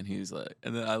 And he's like,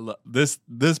 and then I love this.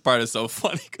 This part is so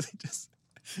funny because he just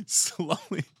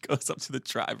slowly goes up to the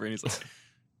driver and he's like,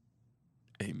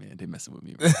 "Hey man, they messing with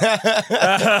me.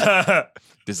 Right?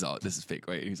 This is fake,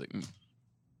 right?" And he's like,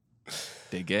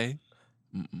 "They gay?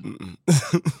 Mm-mm.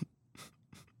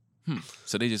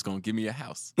 So they just gonna give me a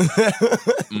house?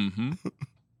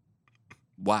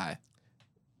 Why?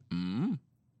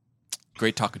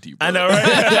 Great talking to you, brother." I know,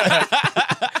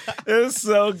 right? It was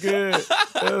so good.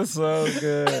 It was so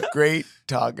good. Great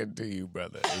talking to you,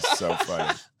 brother. It's so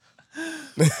funny.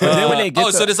 Then when they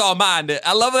get so this is all mine.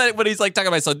 I love that when he's like talking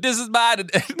about, so this is mine,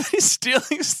 and he's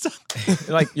stealing stuff.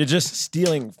 Like you're just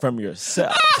stealing from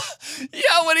yourself.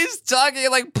 Yeah, when he's talking,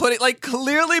 like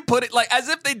clearly put it, like as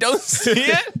if they don't see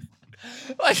it.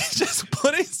 Like just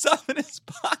putting stuff in his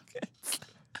pocket.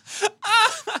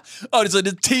 Oh, so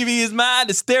the TV is mine,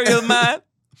 the stereo is mine.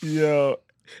 Yo.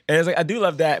 And it's like, I do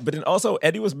love that. But then also,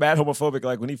 Eddie was mad homophobic.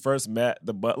 Like when he first met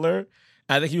the butler,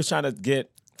 I think he was trying to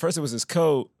get, first it was his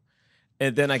coat.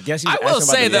 And then I guess he was I will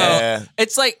say though, Yeah.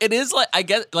 it's like, it is like, I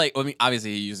get like, I mean,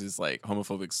 obviously he uses like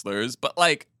homophobic slurs, but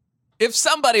like, if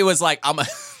somebody was like, I'm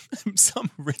some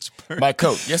rich person. My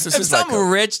coat. Yes, this if is my some coat.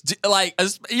 rich, like,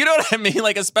 you know what I mean?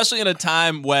 Like, especially in a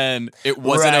time when it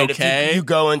wasn't Right, okay. If you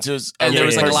go into and there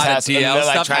was like a lot of house and DL they're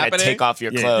like stuff trying happening. to take off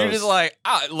your clothes. You're just like,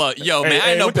 look, yo, man, I hey,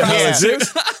 ain't no what the hell is prostitute.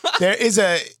 this? There is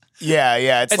a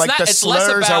It's like the it's less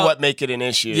slurs about- are what make it an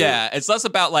issue. Yeah, it's less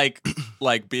about like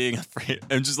being afraid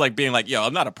and just like being like, yo,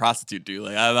 I'm not a prostitute, dude.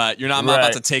 Like, I'm not about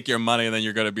Right. to take your money and then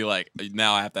you're gonna be like,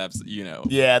 now I have to have,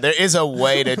 Yeah, there is a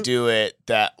way to do it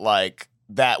that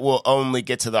will only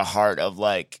get to the heart of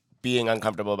like being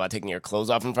uncomfortable about taking your clothes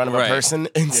off in front of a Right. person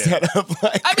instead of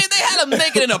like. I mean, they had him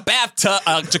naked in a bathtub,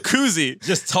 jacuzzi,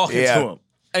 just talking Yeah. to him.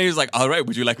 and he was like, all right,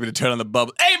 would you like me to turn on the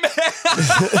bubble? Hey man,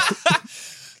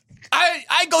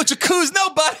 I go jacuzzi,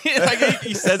 nobody. Like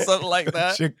he said something like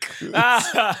that.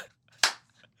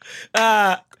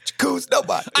 Jacuzzi,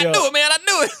 nobody. I knew it, man. I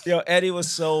knew it. Yo, Eddie was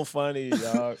so funny,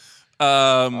 dog.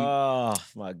 Oh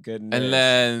my goodness. And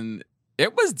then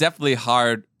it was definitely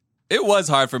hard. It was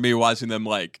hard for me watching them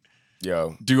like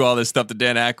do all this stuff to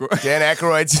Dan Aykroyd. Dan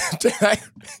Aykroyd's.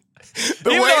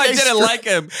 Even though I didn't like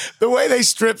him, the way they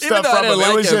stripped Even stuff though I from him, didn't it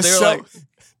like was him, just they were so. like-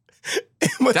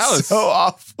 It was That was- so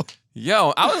awful.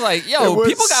 yo, I was like, It yo, was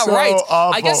people got so rights. I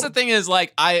awful. guess the thing is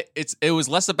like it was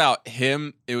less about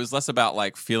him. It was less about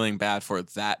like feeling bad for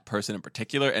that person in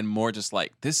particular, and more just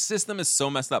like this system is so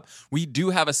messed up. We do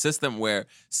have a system where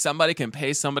somebody can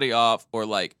pay somebody off, or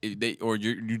like they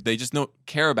just don't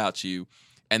care about you.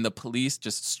 And the police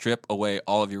just strip away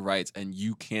all of your rights, and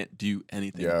you can't do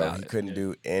anything about He it. couldn't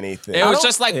do anything. It was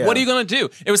just like, what are you gonna do?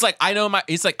 It was like, I know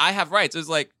it's like I have rights. It was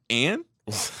like, and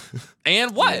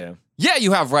what? Yeah,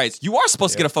 you have rights. You are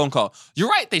supposed to get a phone call. You're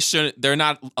right. They shouldn't. They're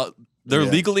not. They're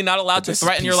legally not allowed to this is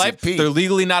threaten your life. PCP. They're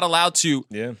legally not allowed to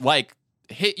like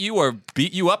hit you or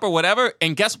beat you up or whatever.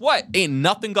 And guess what? Ain't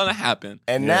nothing gonna happen.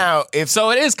 And now, if So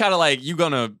it is kind of like you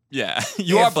gonna. Yeah,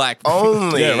 you If are black.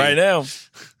 only right now.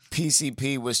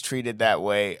 PCP was treated that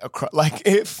way. Like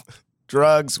if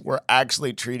drugs were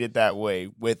actually treated that way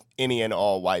with any and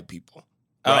all white people.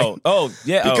 Right? Oh,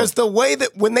 yeah. Because the way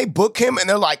that when they book him and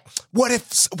they're like, what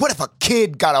if a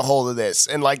kid got a hold of this?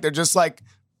 And like they're just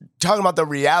talking about the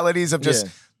realities of just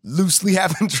loosely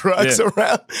having drugs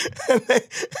around. And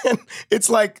it's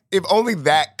like if only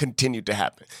that continued to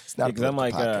happen. It's not because I'm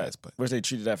like, podcast, but where's they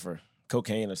treated that for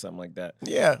cocaine or something like that?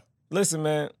 yeah. Listen,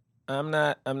 man, I'm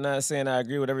not saying I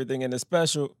agree with everything in this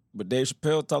special, but Dave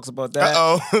Chappelle talks about that.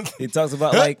 Uh-oh. He talks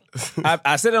about like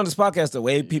I said it on this podcast, the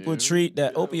way people treat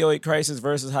that opioid crisis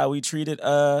versus how we treated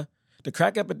the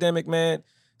crack epidemic, man.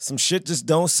 Some shit just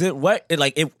don't sit right.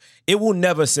 It will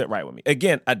never sit right with me.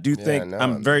 Again, I do think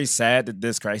I'm very sad that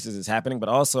this crisis is happening, but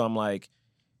also I'm like,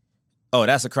 oh,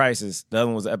 that's a crisis. The other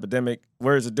one was an epidemic.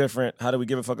 Words are different. How do we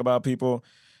give a fuck about people?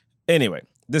 Anyway,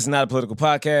 this is not a political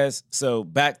podcast, so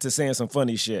back to saying some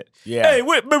funny shit. Yeah. Hey,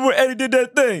 remember when Eddie did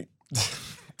that thing?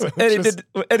 Eddie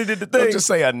did the thing. Don't just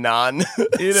say a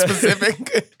non-specific.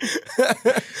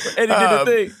 Eddie did the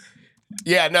thing.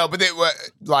 Yeah, no, but they were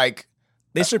like,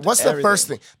 what's the first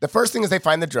thing? The first thing is they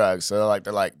find the drugs. So they're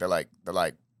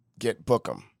like, book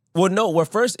them. Well, no,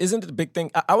 first isn't the big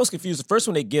thing. I was confused. The first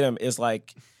one they get them is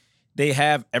like, they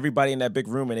have everybody in that big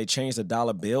room and they change the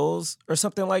dollar bills or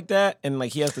something like that. And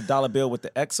like he has the dollar bill with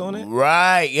the X on it.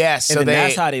 Right, yes. And so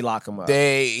that's how they lock him up.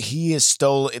 He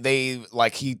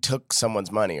took someone's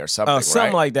money or something. Oh,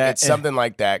 something like that. It's something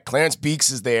like that. Clarence Beeks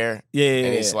is there. Yeah.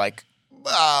 And he's like,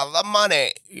 the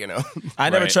money, you know. I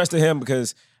never trusted him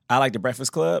because I like the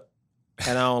Breakfast Club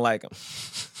and I don't like him.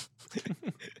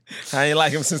 I ain't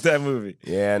like him since that movie.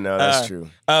 Yeah, no, that's true.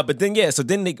 But then, so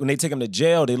then when they take him to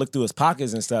jail, they look through his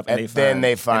pockets and stuff, and they find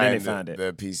it.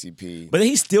 The PCP. But then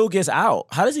he still gets out.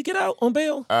 How does he get out on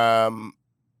bail?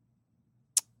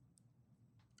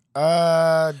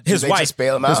 His wife just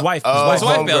bail him out. His wife bails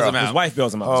him out. His wife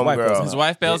bails him out. His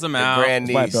wife bails him out. Grandniece.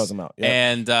 His wife bails him out.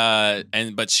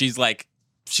 Yep. But she's like.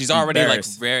 She's already like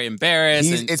very embarrassed.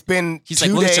 It's been he's 2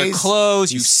 like, days. look at your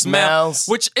clothes, you smell. Smells.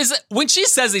 Which is when she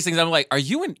says these things, I'm like, are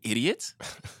you an idiot?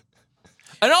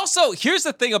 And also, here's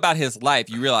the thing about his life.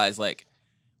 You realize, like,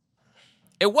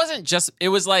 it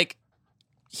was like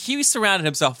he surrounded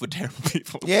himself with terrible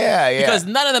people. Yeah. Because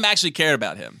none of them actually cared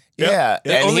about him. Yeah.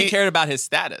 They only cared about his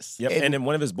status. Yep. And then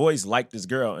one of his boys liked this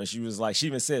girl, and she was like, she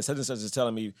even said, such and such is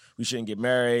telling me we shouldn't get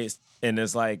married. And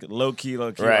it's like low key,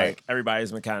 right. Like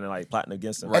everybody's been kind of like plotting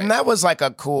against him. And that was like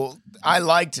I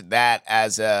liked that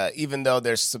as even though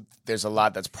there's a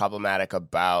lot that's problematic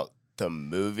about the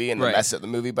movie and the mess of the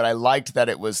movie, but I liked that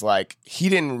it was like he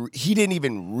didn't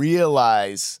even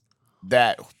realize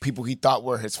that people he thought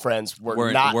were his friends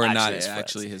were not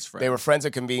actually his friends. They were friends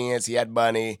of convenience. He had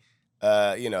money.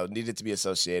 Needed to be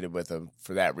associated with him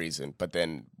for that reason. But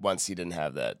then once he didn't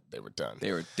have that, they were done.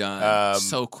 They were done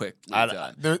so quickly. And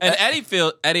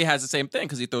Eddie has the same thing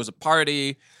because he throws a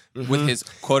party with his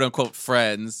quote unquote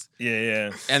friends.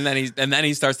 Yeah. And then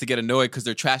he starts to get annoyed because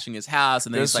they're trashing his house.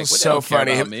 And then he's like, "What? So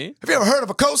funny. About me? Have you ever heard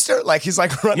of a coaster?" Like he's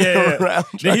like running around.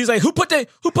 Then he's like, "Who put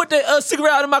that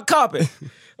cigarette out of my carpet?"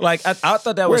 Like I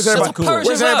thought that was so cool.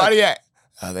 Where's everybody at?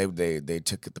 They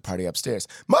took the party upstairs.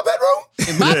 My bedroom?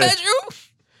 In my bedroom?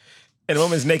 And the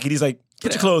woman's naked. He's like,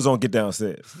 put your clothes on, get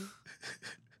downstairs.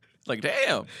 Like,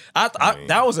 damn.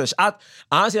 That was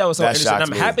honestly, I was so That interested. shocked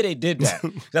I'm me. happy they did that.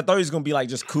 'Cause I thought he was going to be like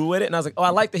just cool with it. And I was like, oh, I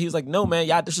like that. He was like, no, man,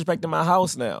 y'all disrespecting my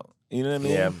house now. You know what I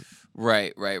mean? Yeah.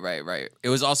 Right. It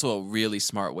was also a really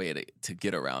smart way to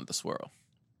get around the swirl.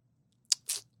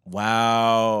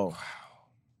 Wow.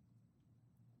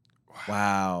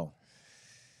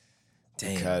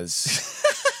 Damn. Because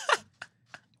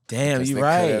damn, you they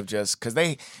right. could have just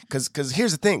because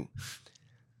here's the thing.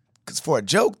 Because for a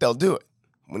joke, they'll do it.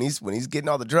 When he's getting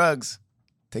all the drugs,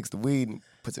 takes the weed and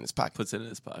puts it in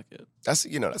his pocket. That's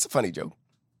a funny joke.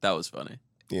 That was funny.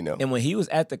 And when he was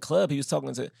at the club, he was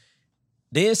talking to.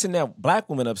 They didn't send that black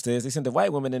woman upstairs. They sent the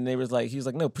white woman, and he was like,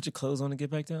 no, put your clothes on and get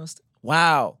back downstairs.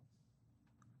 Wow.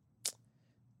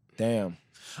 Damn.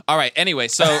 All right. Anyway,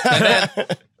 so we had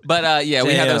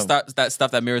that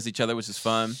stuff that mirrors each other, which is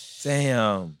fun.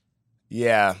 Damn.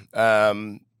 Yeah.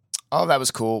 All that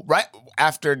was cool. Right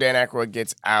after Dan Aykroyd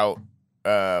gets out,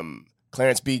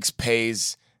 Clarence Beeks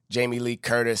pays Jamie Lee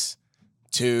Curtis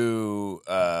to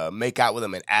make out with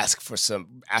him and ask for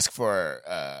some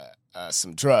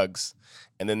drugs,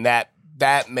 and then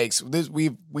that makes this.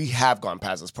 We have gone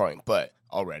past this point, but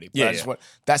already. But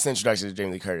that's the introduction to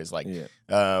Jamie Lee Curtis.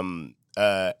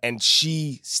 And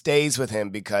she stays with him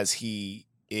because he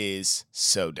is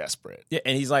so desperate. Yeah,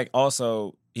 and he's like,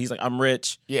 I'm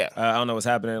rich. Yeah. I don't know what's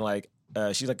happening. Like,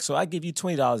 she's like, so I give you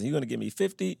 $20 and you're going to give me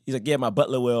 $50? He's like, yeah, my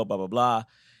butler will, blah, blah, blah.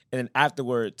 And then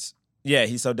afterwards, yeah,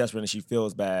 he's so desperate and she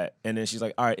feels bad. And then she's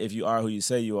like, all right, if you are who you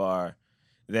say you are,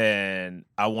 then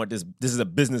I want this. This is a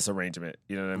business arrangement.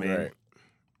 You know what I mean? Right.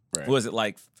 What was it,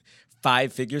 like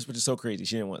 5 figures, which is so crazy.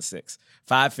 She didn't want 6.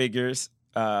 5 figures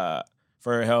for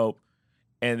her help.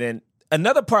 And then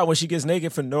another part when she gets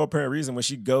naked for no apparent reason, when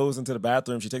she goes into the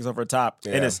bathroom, she takes off her top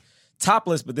and is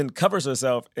topless, but then covers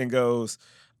herself and goes,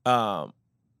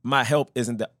 my help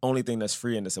isn't the only thing that's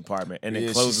free in this apartment. And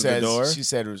then closes the door. She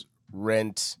said,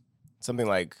 rent, something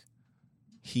like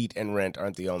heat and rent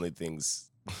aren't the only things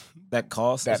that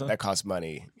cost that cost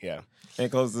money. Yeah. And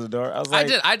close to the door. I was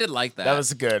like, I did like that. That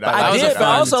was good. I did, but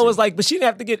also was like, but she didn't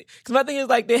have to get. Because my thing is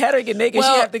like, they had her get naked. Well,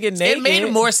 she didn't have to get naked. It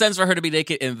made more sense for her to be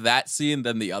naked in that scene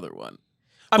than the other one.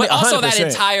 I mean, but also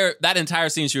 100%. that entire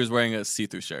scene, she was wearing a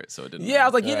see-through shirt, so it didn't. Yeah, I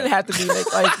was like, you didn't have to be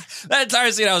naked. Like that entire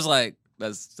scene, I was like,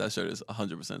 that shirt is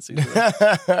 100%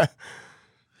 see-through.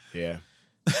 Yeah.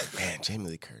 Man,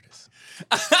 Jamie Lee Curtis.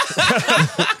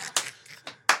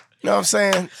 You know what I'm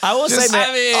saying? I will say,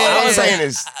 man. All I'm saying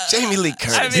is Jamie Lee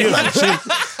Curtis. I'm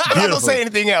not gonna say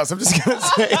anything else. I'm just gonna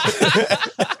say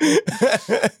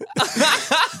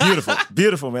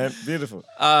beautiful, man, beautiful.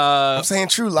 I'm saying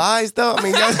True Lies, though. I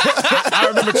mean, I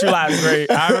remember True Lies.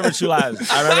 Great. I remember True Lies.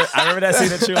 I remember that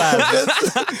scene of True Lies.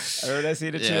 I remember that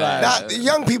scene of True Lies. Now, the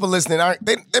young people listening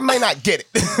they may not get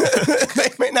it.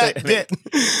 They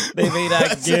may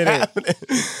not get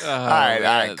it. All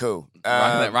right, cool.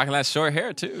 Rocking that short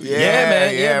hair too. Yeah,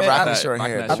 man. Rocking short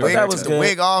hair. I thought that was the good.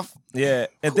 wig off. Yeah,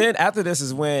 and then after this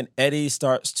is when Eddie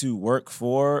starts to work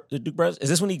for the Duke brothers. Is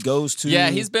this when he goes to?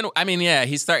 Yeah, he's been. I mean, yeah,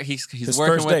 he's his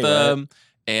working first with day, them, right?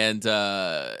 and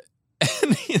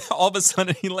all of a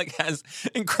sudden he like has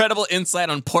incredible insight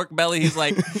on Pork Belly. He's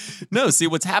like, no, see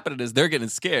what's happening is they're getting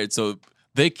scared, so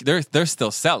they're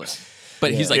still selling.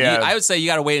 But he's like, I would say you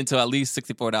got to wait until at least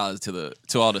 $64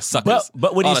 to all the suckers.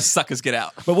 But when all the suckers get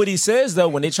out. But what he says though,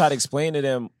 when they try to explain to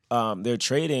them, they're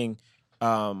trading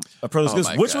a produce goods,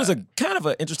 which was a kind of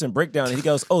an interesting breakdown. And he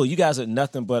goes, "Oh, you guys are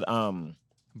nothing but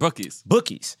bookies."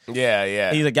 Yeah.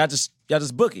 And he's like, "Y'all just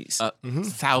bookies."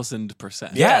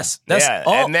 1,000%. Yes, that's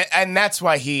all. And that's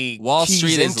why he Wall keys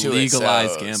Street is into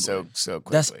legalized it gambling. so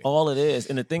quickly. That's all it is.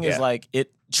 And the thing is, like,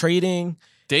 trading,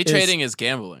 day trading is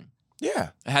gambling. Yeah,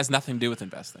 it has nothing to do with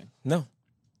investing. No.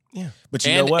 Yeah, but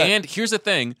you know what? And here's the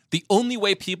thing: the only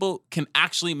way people can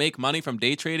actually make money from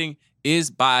day trading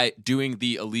is by doing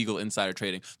the illegal insider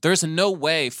trading. There's no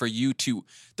way for you to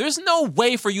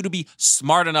be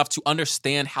smart enough to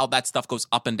understand how that stuff goes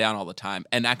up and down all the time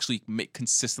and actually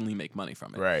consistently make money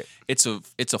from it. Right. It's a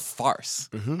farce.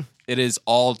 Mm-hmm. It is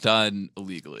all done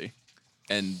illegally,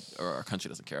 and our country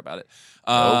doesn't care about it.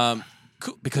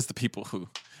 Cool, because the people who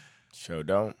sure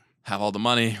don't have all the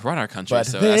money run our country. But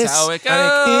so this that's how it goes.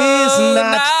 is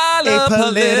not a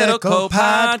political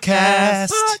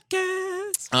podcast.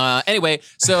 Anyway,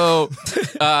 so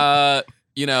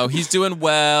he's doing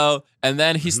well, and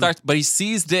then he starts, but he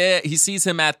sees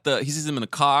him in the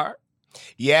car.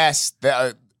 Yes,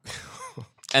 and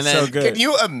then so good. Can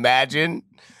you imagine?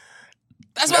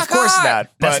 That's my car. Of course not.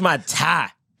 That's my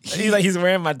tie. He's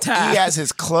wearing my tie. He has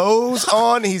his clothes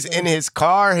on. He's in his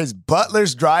car. His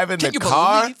butler's driving the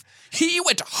car. Believe he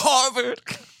went to Harvard?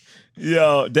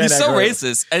 Yo, Dan he's Aykroyd. so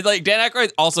racist. And like Dan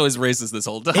Aykroyd also is racist this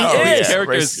whole time. He is. And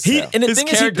the his thing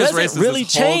is, he doesn't really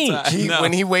change.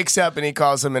 When he wakes up and he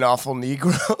calls him an awful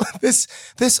Negro, this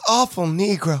awful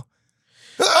Negro.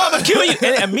 I'm gonna kill you,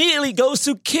 and it immediately goes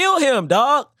to kill him,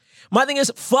 dog. My thing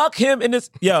is, fuck him in this.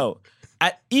 Yo,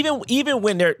 even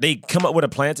when they come up with a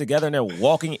plan together and they're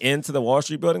walking into the Wall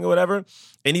Street building or whatever,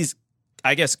 and he's,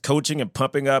 I guess, coaching and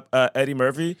pumping up Eddie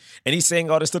Murphy, and he's saying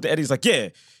all this stuff to Eddie. He's like, yeah,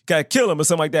 gotta kill him or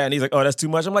something like that. And he's like, oh, that's too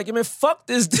much. I'm like, yeah, man, fuck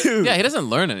this dude. Yeah, he doesn't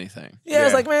learn anything. Yeah,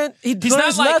 it's like, man, he's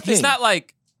learns nothing. He's not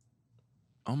like,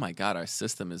 oh my God, our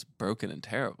system is broken and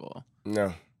terrible.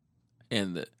 No.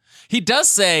 And he does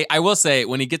say, I will say,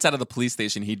 when he gets out of the police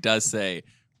station, he does say,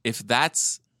 if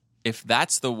that's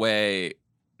the way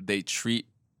they treat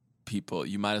people,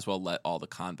 you might as well let all the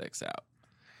convicts out.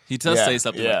 He does say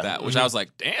something like that, which I was like,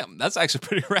 damn, that's actually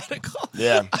pretty radical.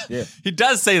 Yeah. He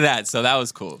does say that, so that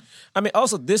was cool. I mean,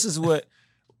 also, this is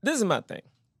my thing.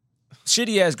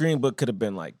 Shitty ass Green Book could have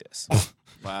been like this.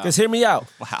 Wow. Because hear me out.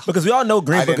 Wow. Because we all know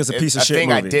Green Book is a piece of shit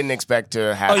movie. I didn't expect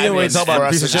to happen. Oh, yeah, we're talking about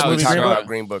a piece of shit movie.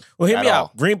 Green Book. Well, hear me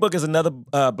out. Green Book is another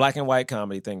black and white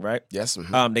comedy thing, right? Yes.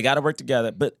 Mm-hmm. They got to work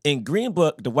together. But in Green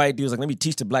Book, the white dude's like, let me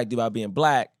teach the black dude about being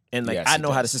black. And like, I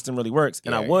know how the system really works.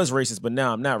 And I was racist, but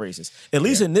now I'm not racist. At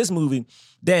least in this movie,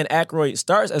 Dan Aykroyd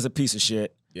starts as a piece of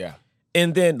shit. Yeah.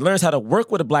 And then learns how to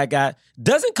work with a black guy.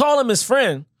 Doesn't call him his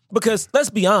friend because, let's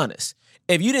be honest,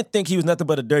 if you didn't think he was nothing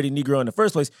but a dirty Negro in the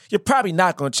first place, you're probably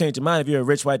not going to change your mind if you're a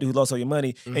rich white dude who lost all your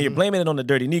money and you're blaming it on the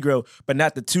dirty Negro, but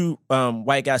not the two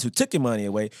white guys who took your money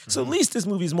away. So at least this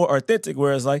movie is more authentic,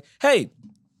 where it's like, hey,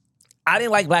 I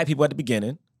didn't like black people at the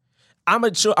beginning. I'm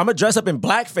gonna dress up in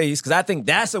blackface because I think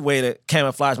that's a way to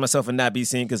camouflage myself and not be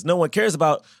seen because no one cares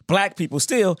about black people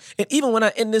still. And even when I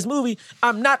end this movie,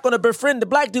 I'm not gonna befriend the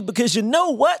black dude because you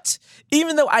know what?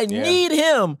 Even though I need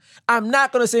him, I'm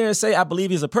not gonna sit here and say I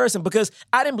believe he's a person because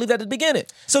I didn't believe that at the beginning.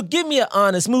 So give me an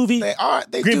honest movie. They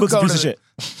Green do Book's a go piece to of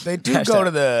shit. They do go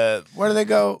to the where do they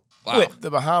go? Wow.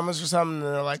 The Bahamas or something. And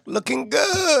they're like looking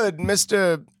good,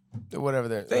 Mr. Whatever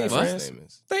their They ain't friends. name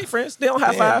is. They ain't friends. They don't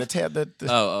high five.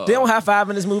 They don't high five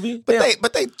in this movie.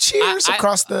 But they cheers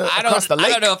across the lake. I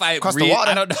don't know if across the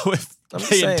water. I don't know if I'm the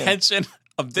saying. intention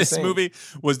of this saying. movie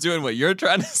was doing what you're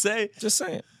trying to say. Just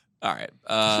saying. All right.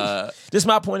 This is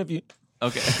my point of view.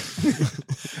 Okay.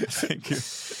 Thank you.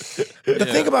 The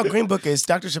thing about Green Book is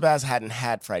Dr. Shabazz hadn't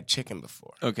had fried chicken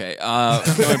before. Okay. Go ahead,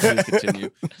 please continue.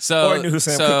 So, Or knew who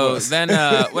Sam Cooke was. then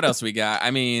what else we got?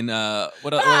 I mean,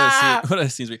 what other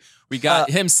scenes we got?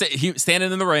 Him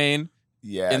standing in the rain.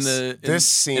 Yes. This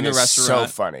scene in the is restaurant.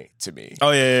 so funny to me.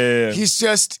 Oh yeah. He's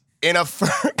just in a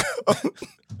fur coat.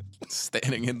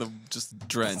 Standing in the just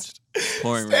drenched,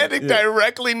 pouring rain. Standing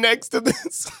directly next to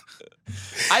this.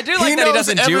 I do like that he knows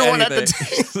doesn't do everyone at anything.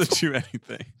 the He doesn't do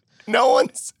anything. No one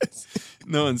says.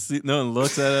 No one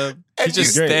looks at him. He And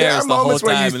just there stares are the whole moments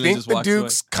where time you and then think just the walks away.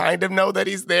 Dukes kind of know that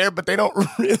he's there, but they don't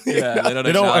really. Yeah, they don't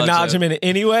They don't acknowledge acknowledge him in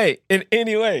any way. In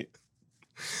any way.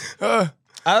 I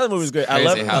thought the movie's great. I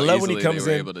Crazy how love when he easily comes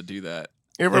they were in. able to do that.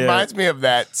 It reminds me of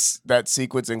that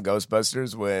sequence in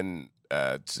Ghostbusters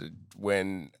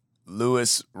when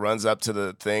Lewis runs up to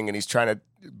the thing and he's trying to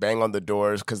bang on the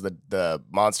doors because the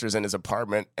monster's in his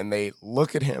apartment and they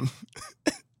look at him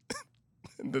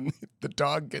and then the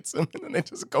dog gets him and then they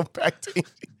just go back to eating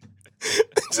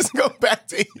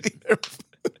their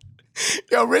food.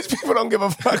 Yo, rich people don't give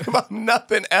a fuck about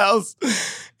nothing else.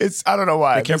 I don't know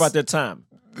why. They care about their time.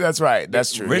 That's right.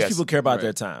 That's true. Rich yes. people care about Right.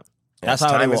 their time. Yes, That's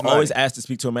how they time is will always money. ask to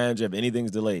speak to a manager if anything's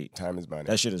delayed. Time is money.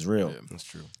 That shit is real. Yeah, that's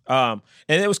true. And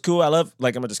it was cool. I love,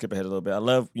 I'm gonna just skip ahead a little bit. I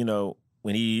love,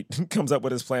 when he comes up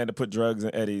with his plan to put drugs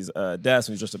in Eddie's desk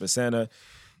when he's dressed up as Santa.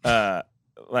 I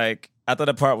thought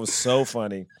that part was so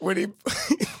funny. When he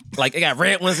Like, they got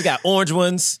red ones, they got orange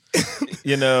ones.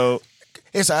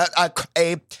 It's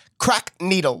a crack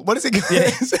needle. What is it?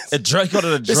 A drug, he called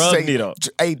it a drug needle.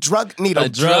 A drug needle. A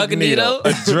drug needle.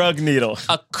 A drug needle.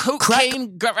 A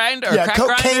cocaine grinder. Yeah,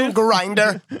 crack cocaine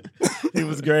grinder. He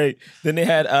was great. Then they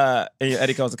had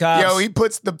Eddie calls the cops. He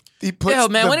puts Yo,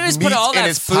 man, the when he was put meat all in that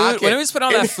his food, pocket. when he was put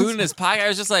all that food in his pocket, I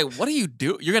was just like, "What do you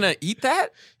do? You're gonna eat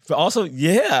that?" But also,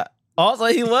 yeah. Also,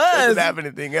 he was. Doesn't have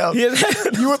anything else.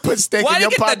 You would put steak Why in did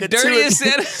your you get pocket the dirtiest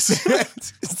Santa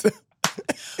suit?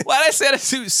 Why did I Santa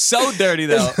suit so dirty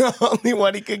though? It's the only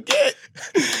one he could get.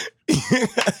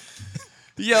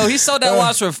 Yo, he sold that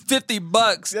watch for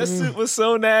 $50. That suit was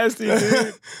so nasty,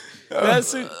 dude. That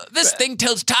suit. This thing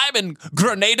tells time in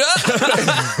Grenada,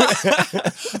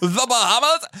 the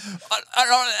Bahamas,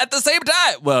 at the same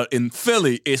time. Well, in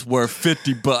Philly, it's worth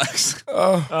 $50.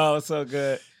 Oh, so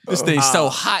good. This thing's so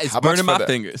hot, it's How much burning for my the-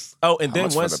 fingers. Oh, and then How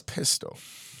much once for the pistol?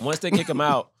 once they kick him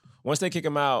out,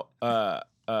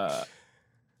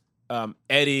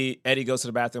 Eddie goes to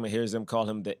the bathroom and hears them call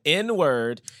him the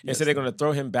N-word, and so they're going to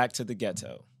throw him back to the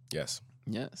ghetto. Yes.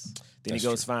 Yes. Then he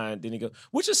goes fine. Then he goes,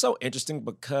 which is so interesting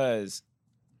because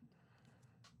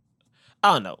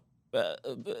I don't know.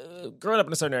 Growing up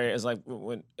in a certain area is like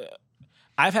when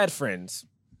I've had friends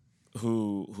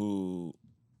who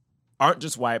aren't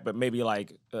just white, but maybe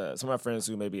like some of my friends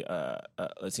who maybe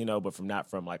Latino, but not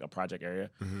from like a project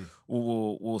area,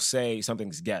 will say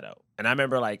something's ghetto. And I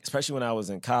remember like, especially when I was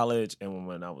in college and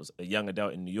when I was a young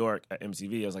adult in New York at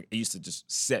MTV, I was like, it used to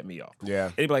just set me off. Yeah.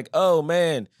 They'd be like, oh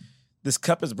man, this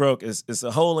cup is broke. It's a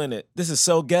hole in it. This is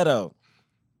so ghetto.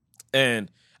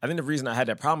 And I think the reason I had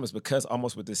that problem is because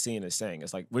almost what this scene is saying,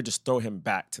 it's like, we're just throw him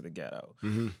back to the ghetto.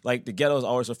 Like the ghetto is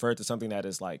always referred to something that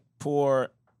is like poor,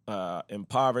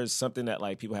 impoverished, something that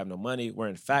like people have no money, where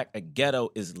in fact a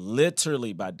ghetto is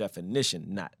literally by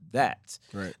definition not that.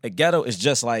 Right. A ghetto is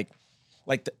just like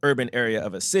the urban area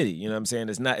of a city. You know what I'm saying?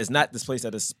 It's not this place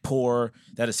that is poor,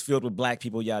 that is filled with black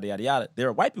people, yada, yada, yada. There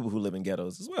are white people who live in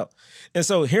ghettos as well. And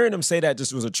so hearing them say that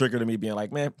just was a trigger to me being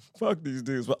like, man, fuck these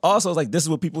dudes. But also it's like, this is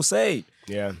what people say.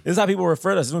 Yeah. This is how people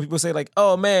refer to us. This is when people say like,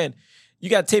 oh man, you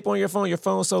got tape on your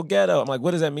phone's so ghetto. I'm like,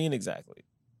 what does that mean exactly?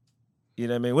 You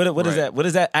know what I mean? What does that? What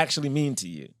does that actually mean to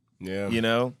you? Yeah. You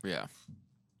know?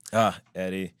 Yeah.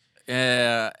 Eddie.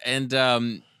 Yeah,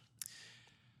 and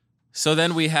so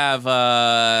then we have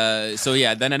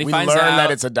then Eddie We finds learn out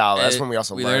that it's $1. That's when we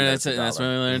also learn that it's $1. That's when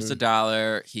we learn it's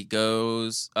 $1. He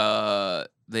goes.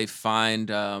 They find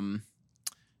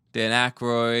Dan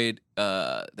Aykroyd,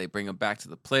 they bring him back to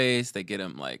the place. They get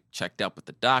him like checked out with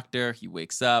the doctor. He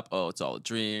wakes up. Oh, it's all a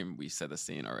dream. We said the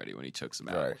scene already when he chokes him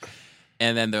out. Right.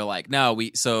 And then they're like, no,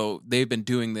 so they've been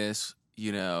doing this,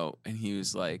 you know, and he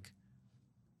was like,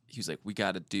 we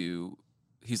got to do.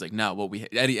 He's like, no,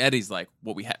 Eddie's like,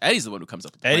 Eddie's the one who comes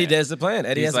up with the Eddie plan. does the plan.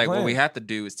 Eddie He's has like, the plan. what we have to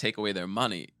do is take away their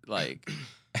money. Like,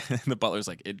 and the butler's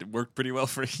like, it worked pretty well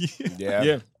for you.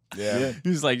 Yeah.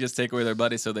 He's like, just take away their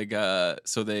money. So they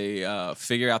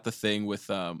figure out the thing with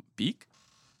Beak.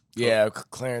 Yeah,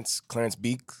 Clarence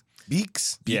Beeks.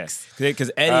 Yes,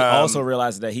 because Eddie also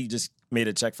realized that he just made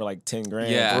a check for like $10,000.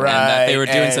 Yeah, right. and that they were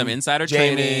doing And some insider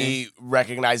Jamie trading.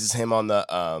 recognizes him on the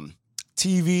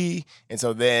TV, and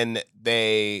so then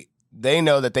they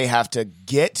know that they have to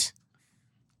get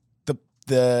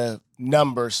the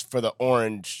numbers for the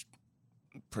orange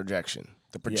projection.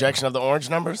 The projection of the orange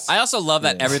numbers. I also love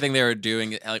that everything they were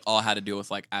doing like all had to do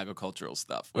with like agricultural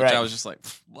stuff, which Right. I was just like,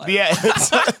 what? Yeah,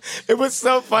 it was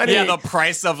so funny. Yeah, the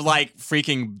price of like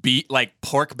freaking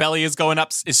pork belly is going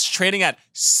up. Is trading at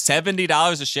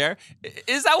 $70 a share.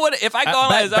 Is that what? If I go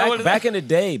online, is that what? Back in the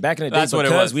day, That's what it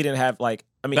because was. we didn't have like.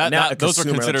 I mean, That- now that- those were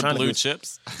consumer considered electronic blue goods-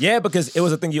 chips. Yeah, because it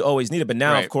was a thing you always needed. But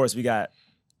now, Right. of course, we got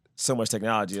so much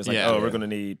technology. It's like, we're gonna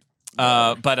need.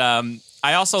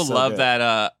 I also So love good.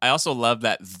 that. I also love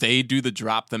that they do the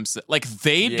drop themselves. Like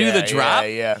they do Yeah, the drop.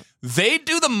 Yeah. They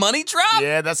do the money drop.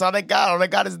 Yeah, that's all they got. All they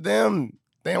got is them.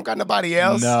 They don't got nobody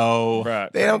else. No,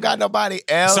 They don't got nobody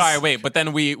else. Sorry, wait. But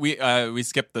then we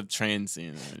skipped the train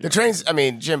scene. The trains. I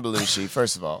mean, Jim Belushi.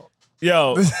 First of all,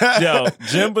 Yo,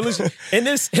 Jim Belushi, and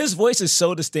his voice is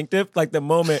so distinctive. Like the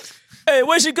moment, hey,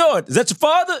 where's you going? Is that your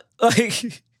father?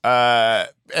 Like,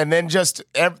 and then just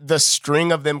the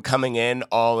string of them coming in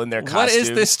all in their costumes. What is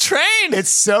this train? It's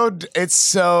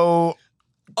so.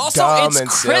 Also, dumb it's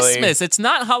and silly. Christmas. It's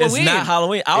not Halloween. it's not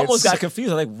Halloween. I almost It's- got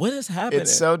confused. I'm like, what is happening?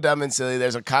 It's so dumb and silly.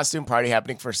 There's a costume party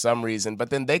happening for some reason, but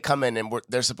then they come in and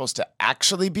they're supposed to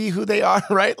actually be who they are,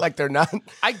 right? Like they're not.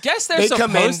 I guess they're They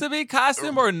come in- supposed to be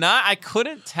costume or not. I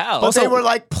couldn't tell. But they were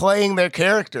like playing their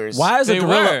characters. Why is a They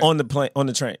gorilla were. on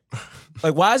the train?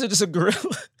 Like, why is it just a gorilla?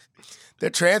 They're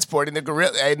transporting the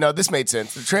gorilla. Hey, no, this made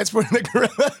sense. They're transporting the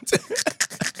gorilla.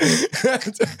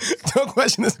 Don't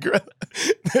question this gorilla.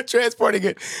 They're transporting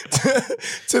it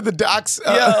to the docks so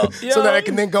that it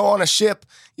can then go on a ship,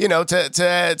 to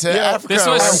Africa. This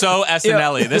was or- so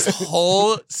SNL-y. This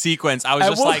whole sequence, I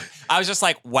was just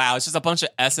like, wow, it's just a bunch of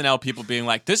SNL people being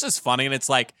like, this is funny, and it's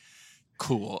like,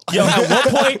 cool. Yo, at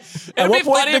one point, It'd be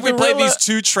funny the if we played gorilla- these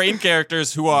two train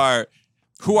characters who are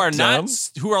Dumb?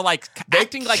 like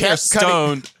acting like they're kept cutting-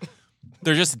 stoned.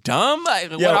 They're just dumb.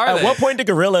 Like, Yo, what are at they? what point the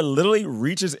gorilla literally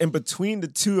reaches in between the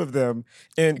two of them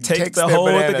and takes the their whole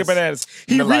thing of bananas?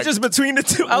 He They're like, reaches between the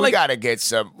two. We gotta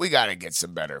get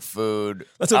some better food.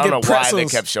 Let's I go don't get know why they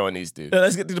pretzels. kept showing these dudes.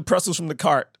 Let's get the pretzels from the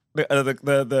cart,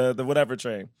 the whatever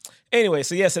train. Anyway,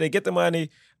 so they get the money.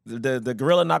 The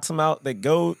gorilla knocks them out. They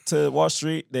go to Wall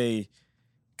Street.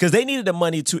 Because they needed the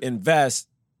money to invest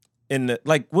in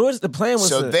what was the plan?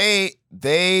 So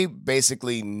they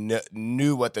basically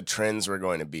knew what the trends were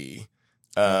going to be,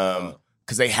 because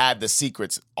they had the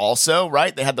secrets also,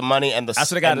 right? They had the money and the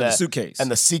That's what they got in the suitcase and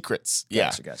the secrets.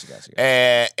 Gotcha.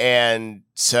 And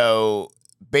so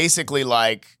basically,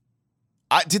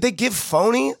 did they give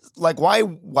phony? Like,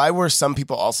 why were some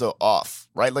people also off?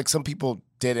 Right? Like some people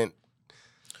didn't.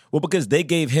 Well, because they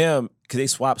gave him, because they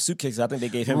swapped suitcases. I think they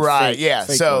gave him Right, fake, yeah.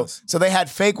 fake So ones. they had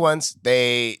fake ones.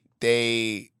 They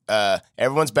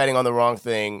everyone's betting on the wrong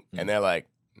thing, and they're like,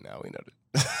 "No, we know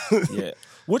that." Yeah,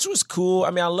 which was cool. I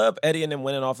mean, I love Eddie and them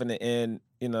winning off in the end.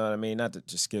 You know what I mean? Not to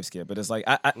just skip, but it's like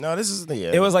no, this is the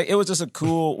end. It was just a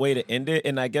cool way to end it,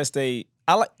 and I guess this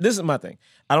is my thing.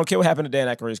 I don't care what happened to Dan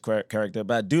Aykroyd's character,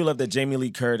 but I do love that Jamie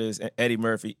Lee Curtis and Eddie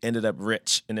Murphy ended up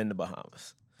rich and in the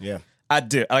Bahamas. Yeah, I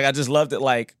do. I just loved it.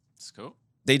 Like, it's cool.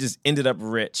 They just ended up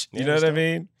rich. You Yeah, know it's what I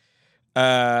mean?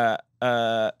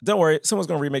 Don't worry, someone's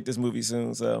gonna remake this movie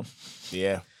soon. So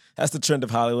yeah, that's the trend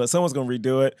of Hollywood. Someone's gonna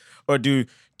redo it or do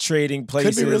trading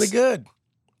places. could be really good.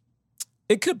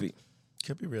 It could be.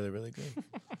 Could be really, really good.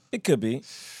 It could be. Is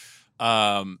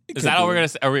that all we're gonna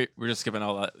say? We're just skipping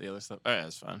all the other stuff? All right,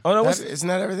 that's fine. Oh no, Isn't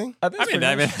that everything? I think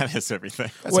that is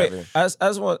everything. Wait, I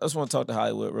just want to talk to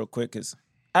Hollywood real quick because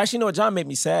actually, you know what? John made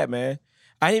me sad, man.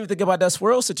 I didn't even think about that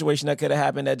swirl situation that could have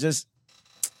happened. That just,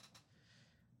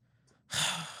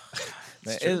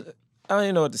 man, I don't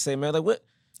even know what to say, man. Like, what?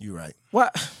 You're right.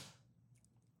 What?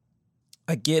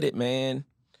 I get it, man.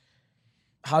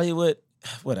 Hollywood,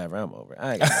 whatever. I'm over it.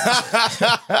 I ain't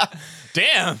got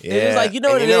Damn. Yeah. It was like, you know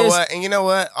what and it you know is? what? And you know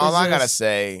what? All It's I gotta just-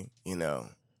 say,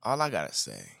 all I gotta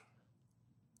say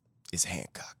is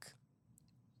Hancock.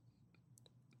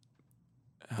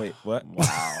 Wait, what?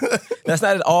 Wow. That's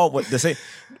not at all what the same.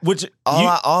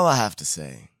 All I have to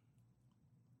say.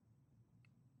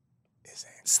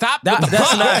 Stop with the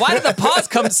pause. Why did the pause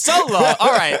come so long?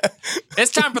 All right.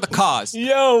 It's time for the cause.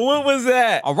 Yo, what was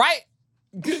that? All right.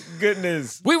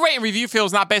 Goodness. We rate and review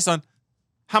films not based on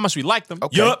how much we like them.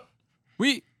 Okay. Yup.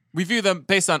 We review them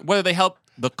based on whether they help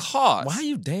the cause Why are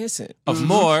you dancing? of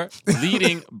more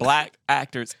leading black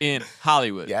actors in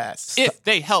Hollywood. Yes. If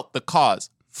they help the cause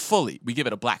fully, we give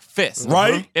it a black fist.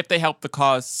 Right. If they help the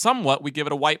cause somewhat, we give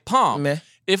it a white palm. Meh.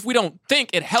 If we don't think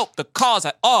it helped the cause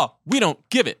at all, we don't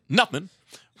give it nothing.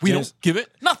 We James. don't give it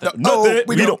nothing. Nothing.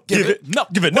 We don't give it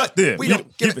nothing. Give it nothing. We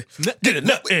don't give it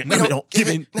nothing. We don't give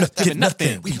it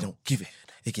nothing. We don't give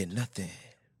it nothing.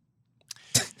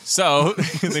 So,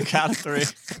 in the count of three,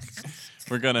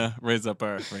 we're going to raise up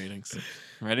our ratings.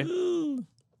 Ready?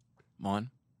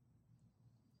 1,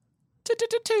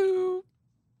 2,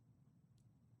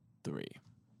 3.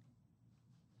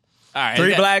 All right.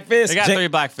 3 black fists. They got 3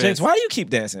 black fists. James, why do you keep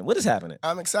dancing? What is happening?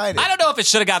 I'm excited. I don't know if it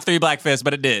should have got 3 black fists,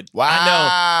 but it did. Wow. I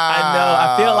know.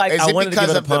 I feel like Is I it wanted to give because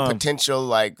it a of the palm. potential,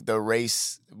 like the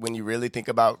race, when you really think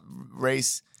about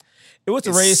race? It was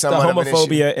the It's race, the somewhat of an issue.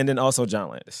 homophobia, and then also John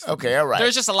Landis. Okay, all right.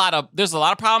 There's just a lot of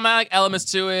problematic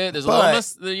elements to it. There's but a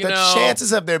little, the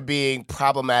chances of there being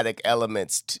problematic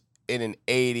elements in an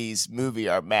 80s movie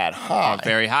are mad high. are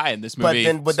very high in this But movie.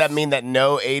 then would that mean that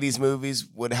no 80s movies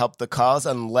would help the cause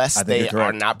unless I think they you're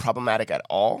correct. are not problematic at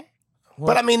all? Well-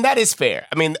 But I mean, that is fair.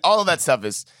 I mean, all of that stuff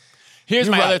is... Here's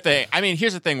You're my right. other thing. I mean,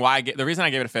 here's the thing. The reason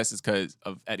I gave it a fist is because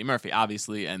of Eddie Murphy,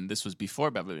 obviously, and this was before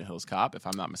Beverly Hills Cop, if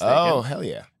I'm not mistaken. Oh, hell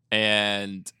yeah.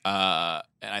 And I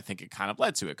think it kind of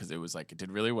led to it because it was like it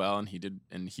did really well, and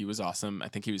he was awesome. I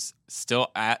think he was still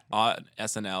on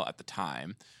SNL at the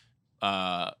time,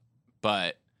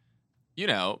 but you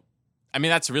know, I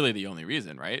mean, that's really the only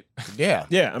reason, right? Yeah.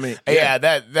 Yeah, I mean, Yeah,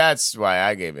 that's why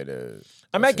I gave it a...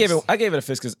 I gave it a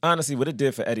fist because honestly, what it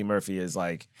did for Eddie Murphy is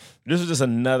like this was just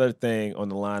another thing on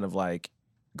the line of like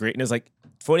greatness. Like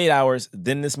 48 hours,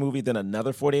 then this movie, then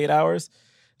another 48 hours.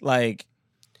 Like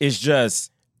it's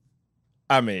just,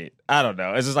 I mean, I don't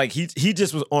know. It's just like he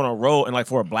just was on a roll, and like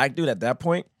for a black dude at that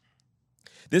point,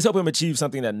 this helped him achieve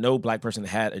something that no black person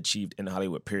had achieved in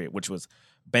Hollywood. Period, which was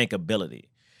bankability,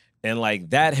 and like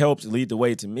that helped lead the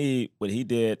way to me. What he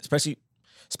did, especially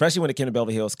when it came to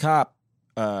Beverly Hills Cop.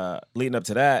 Leading up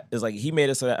to that is like he made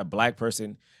it so that a black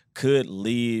person could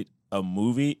lead a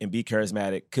movie and be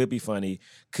charismatic, could be funny,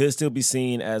 could still be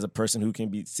seen as a person who can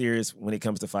be serious when it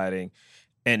comes to fighting,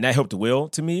 and that helped Will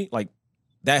to me. Like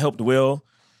that helped Will,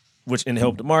 which then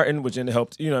helped Martin, which then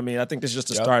helped. You know what I mean? I think this is just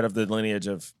the start of the lineage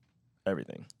of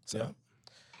everything. So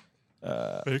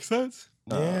makes sense.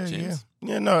 Yeah.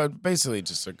 No, basically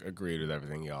just agreed with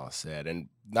everything y'all said, and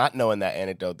not knowing that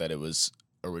anecdote that it was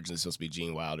originally supposed to be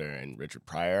Gene Wilder and Richard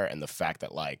Pryor, and the fact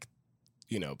that like,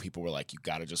 you know, people were like, you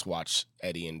got to just watch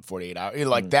Eddie in 48 hours. You know,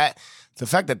 like that, the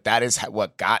fact that is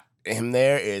what got him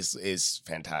there is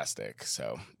fantastic.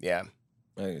 So yeah,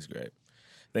 I think it's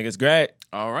great.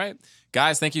 All right,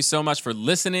 guys, thank you so much for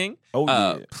listening.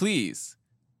 Please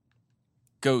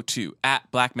go to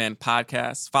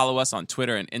 @BlackManPodcast. Follow us on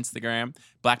Twitter and Instagram.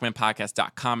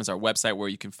 BlackManPodcast.com is our website where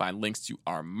you can find links to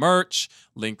our merch,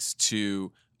 links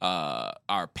to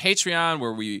our Patreon,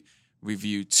 where we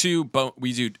review two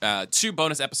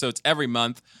bonus episodes every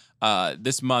month.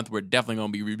 This month we're definitely going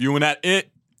to be reviewing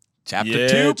It Chapter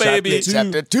 2, baby.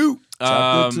 Chapter 2.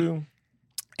 Chapter 2.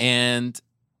 And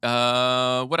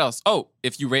what else? Oh,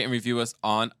 if you rate and review us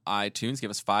on iTunes, give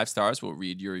us 5 stars. We'll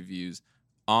read your reviews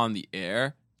on the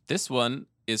air. This one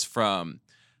is from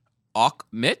Awk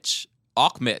Mitch.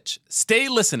 Stay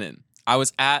listening. I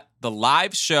was at the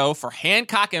live show for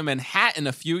Hancock and Manhattan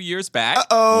a few years back.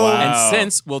 Uh-oh. Wow. And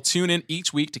since we'll tune in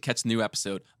each week to catch a new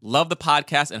episode. Love the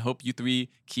podcast and hope you 3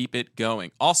 keep it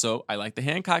going. Also, I like the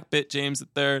Hancock bit, James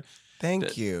III.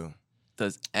 Thank you.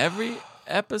 Does every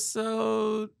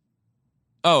episode...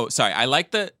 Oh, sorry. I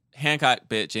like the Hancock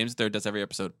bit. James III does every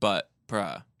episode, but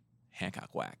Hancock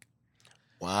whack.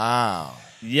 Wow.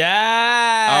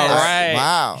 Yeah. All right.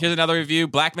 Wow. Here's another review.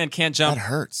 Black Men Can't Jump That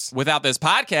hurts. Without This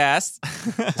Podcast.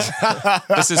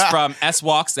 This is from S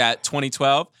Walks at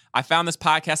 2012. I found this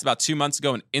podcast about 2 months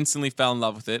ago and instantly fell in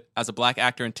love with it. As a black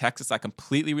actor in Texas, I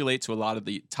completely relate to a lot of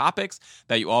the topics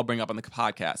that you all bring up on the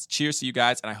podcast. Cheers to you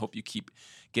guys, and I hope you keep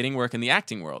getting work in the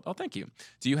acting world. Oh, thank you.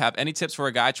 Do you have any tips for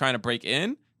a guy trying to break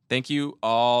in? Thank you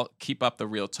all. Keep up the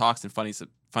real talks and funny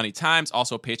times.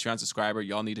 Also, Patreon subscriber.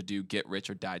 Y'all need to do Get Rich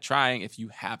or Die Trying if you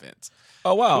haven't.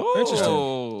 Oh, wow. Ooh.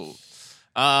 Interesting.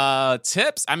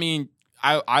 Tips. I mean,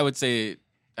 I would say,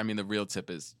 the real tip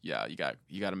is, you got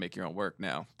to make your own work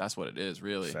now. That's what it is,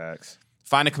 really. Facts.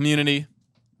 find a community.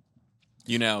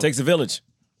 You know, takes a village.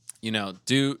 You know,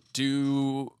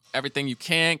 do everything you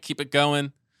can. Keep it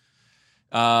going.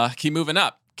 Keep moving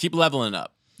up. Keep leveling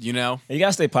up. You know, and you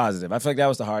gotta stay positive. I feel like that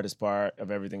was the hardest part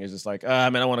of everything. Is just like,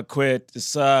 man, I want to quit. This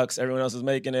sucks. Everyone else is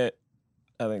making it.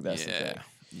 I think that's the thing.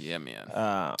 Yeah, man.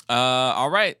 All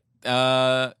right.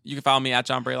 You can follow me at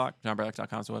John Braylock.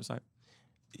 JohnBraylock.com is the website.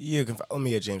 You can follow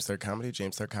me at James Third Comedy.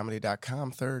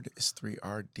 JamesThirdComedy.com. Third is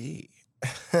 3RD.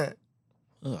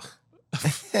 Ugh.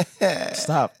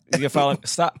 Stop. You can follow.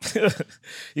 Stop.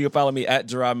 You can follow me at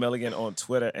Gerard Milligan on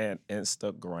Twitter and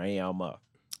Instagram.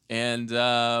 And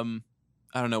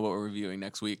I don't know what we're reviewing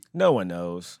next week. No one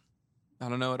knows. I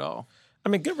don't know at all. I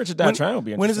mean, Good Richard Die Trying will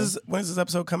be interesting. When does this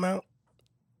episode come out?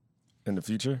 In the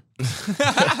future.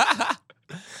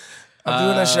 I'm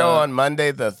doing a show on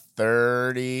Monday the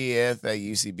 30th at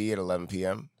UCB at 11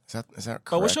 p.m. Is that correct?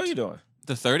 Oh, what show are you doing?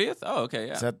 The 30th? Oh, okay,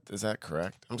 yeah. Is that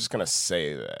correct? I'm just gonna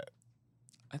say that.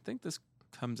 I think this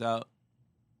comes out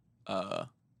the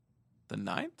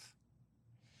 9th,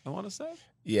 I want to say.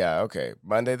 Yeah, okay.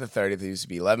 Monday the 30th, it used to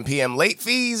be 11 p.m. Late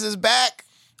Fees is back.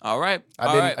 All right.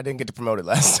 I didn't get to promote it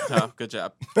last time. Oh, good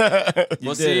job.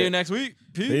 We'll see you next week.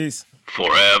 Peace.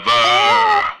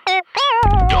 Forever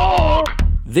Dog.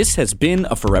 This has been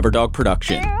a Forever Dog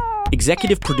production.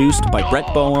 Executive produced by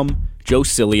Brett Boehm, Joe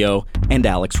Cilio, and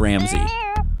Alex Ramsey.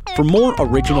 For more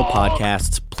original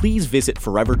podcasts, please visit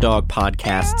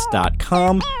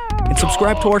foreverdogpodcasts.com and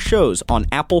subscribe to our shows on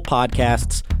Apple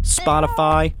Podcasts,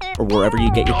 Spotify, or wherever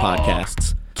you get your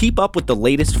podcasts. Keep up with the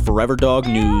latest Forever Dog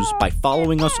news by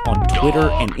following us on Twitter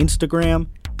and Instagram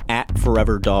at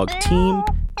Forever Dog Team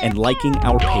and liking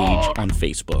our page on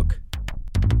Facebook.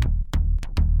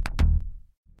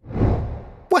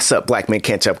 What's up, Black Men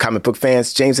Can't Jump comic book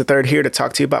fans? James III here to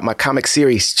talk to you about my comic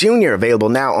series, Junior, available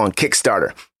now on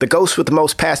Kickstarter. The ghost with the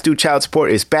most past due child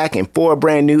support is back in 4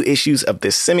 brand new issues of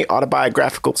this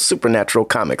semi-autobiographical supernatural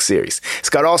comic series. It's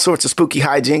got all sorts of spooky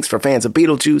hijinks for fans of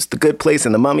Beetlejuice, The Good Place,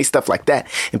 and The Mummy, stuff like that,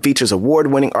 and features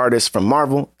award-winning artists from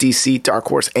Marvel, DC, Dark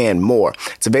Horse, and more.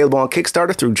 It's available on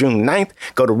Kickstarter through June 9th.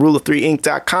 Go to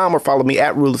rule3inc.com or follow me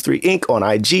at rule3inc on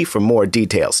IG for more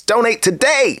details. Donate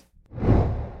today!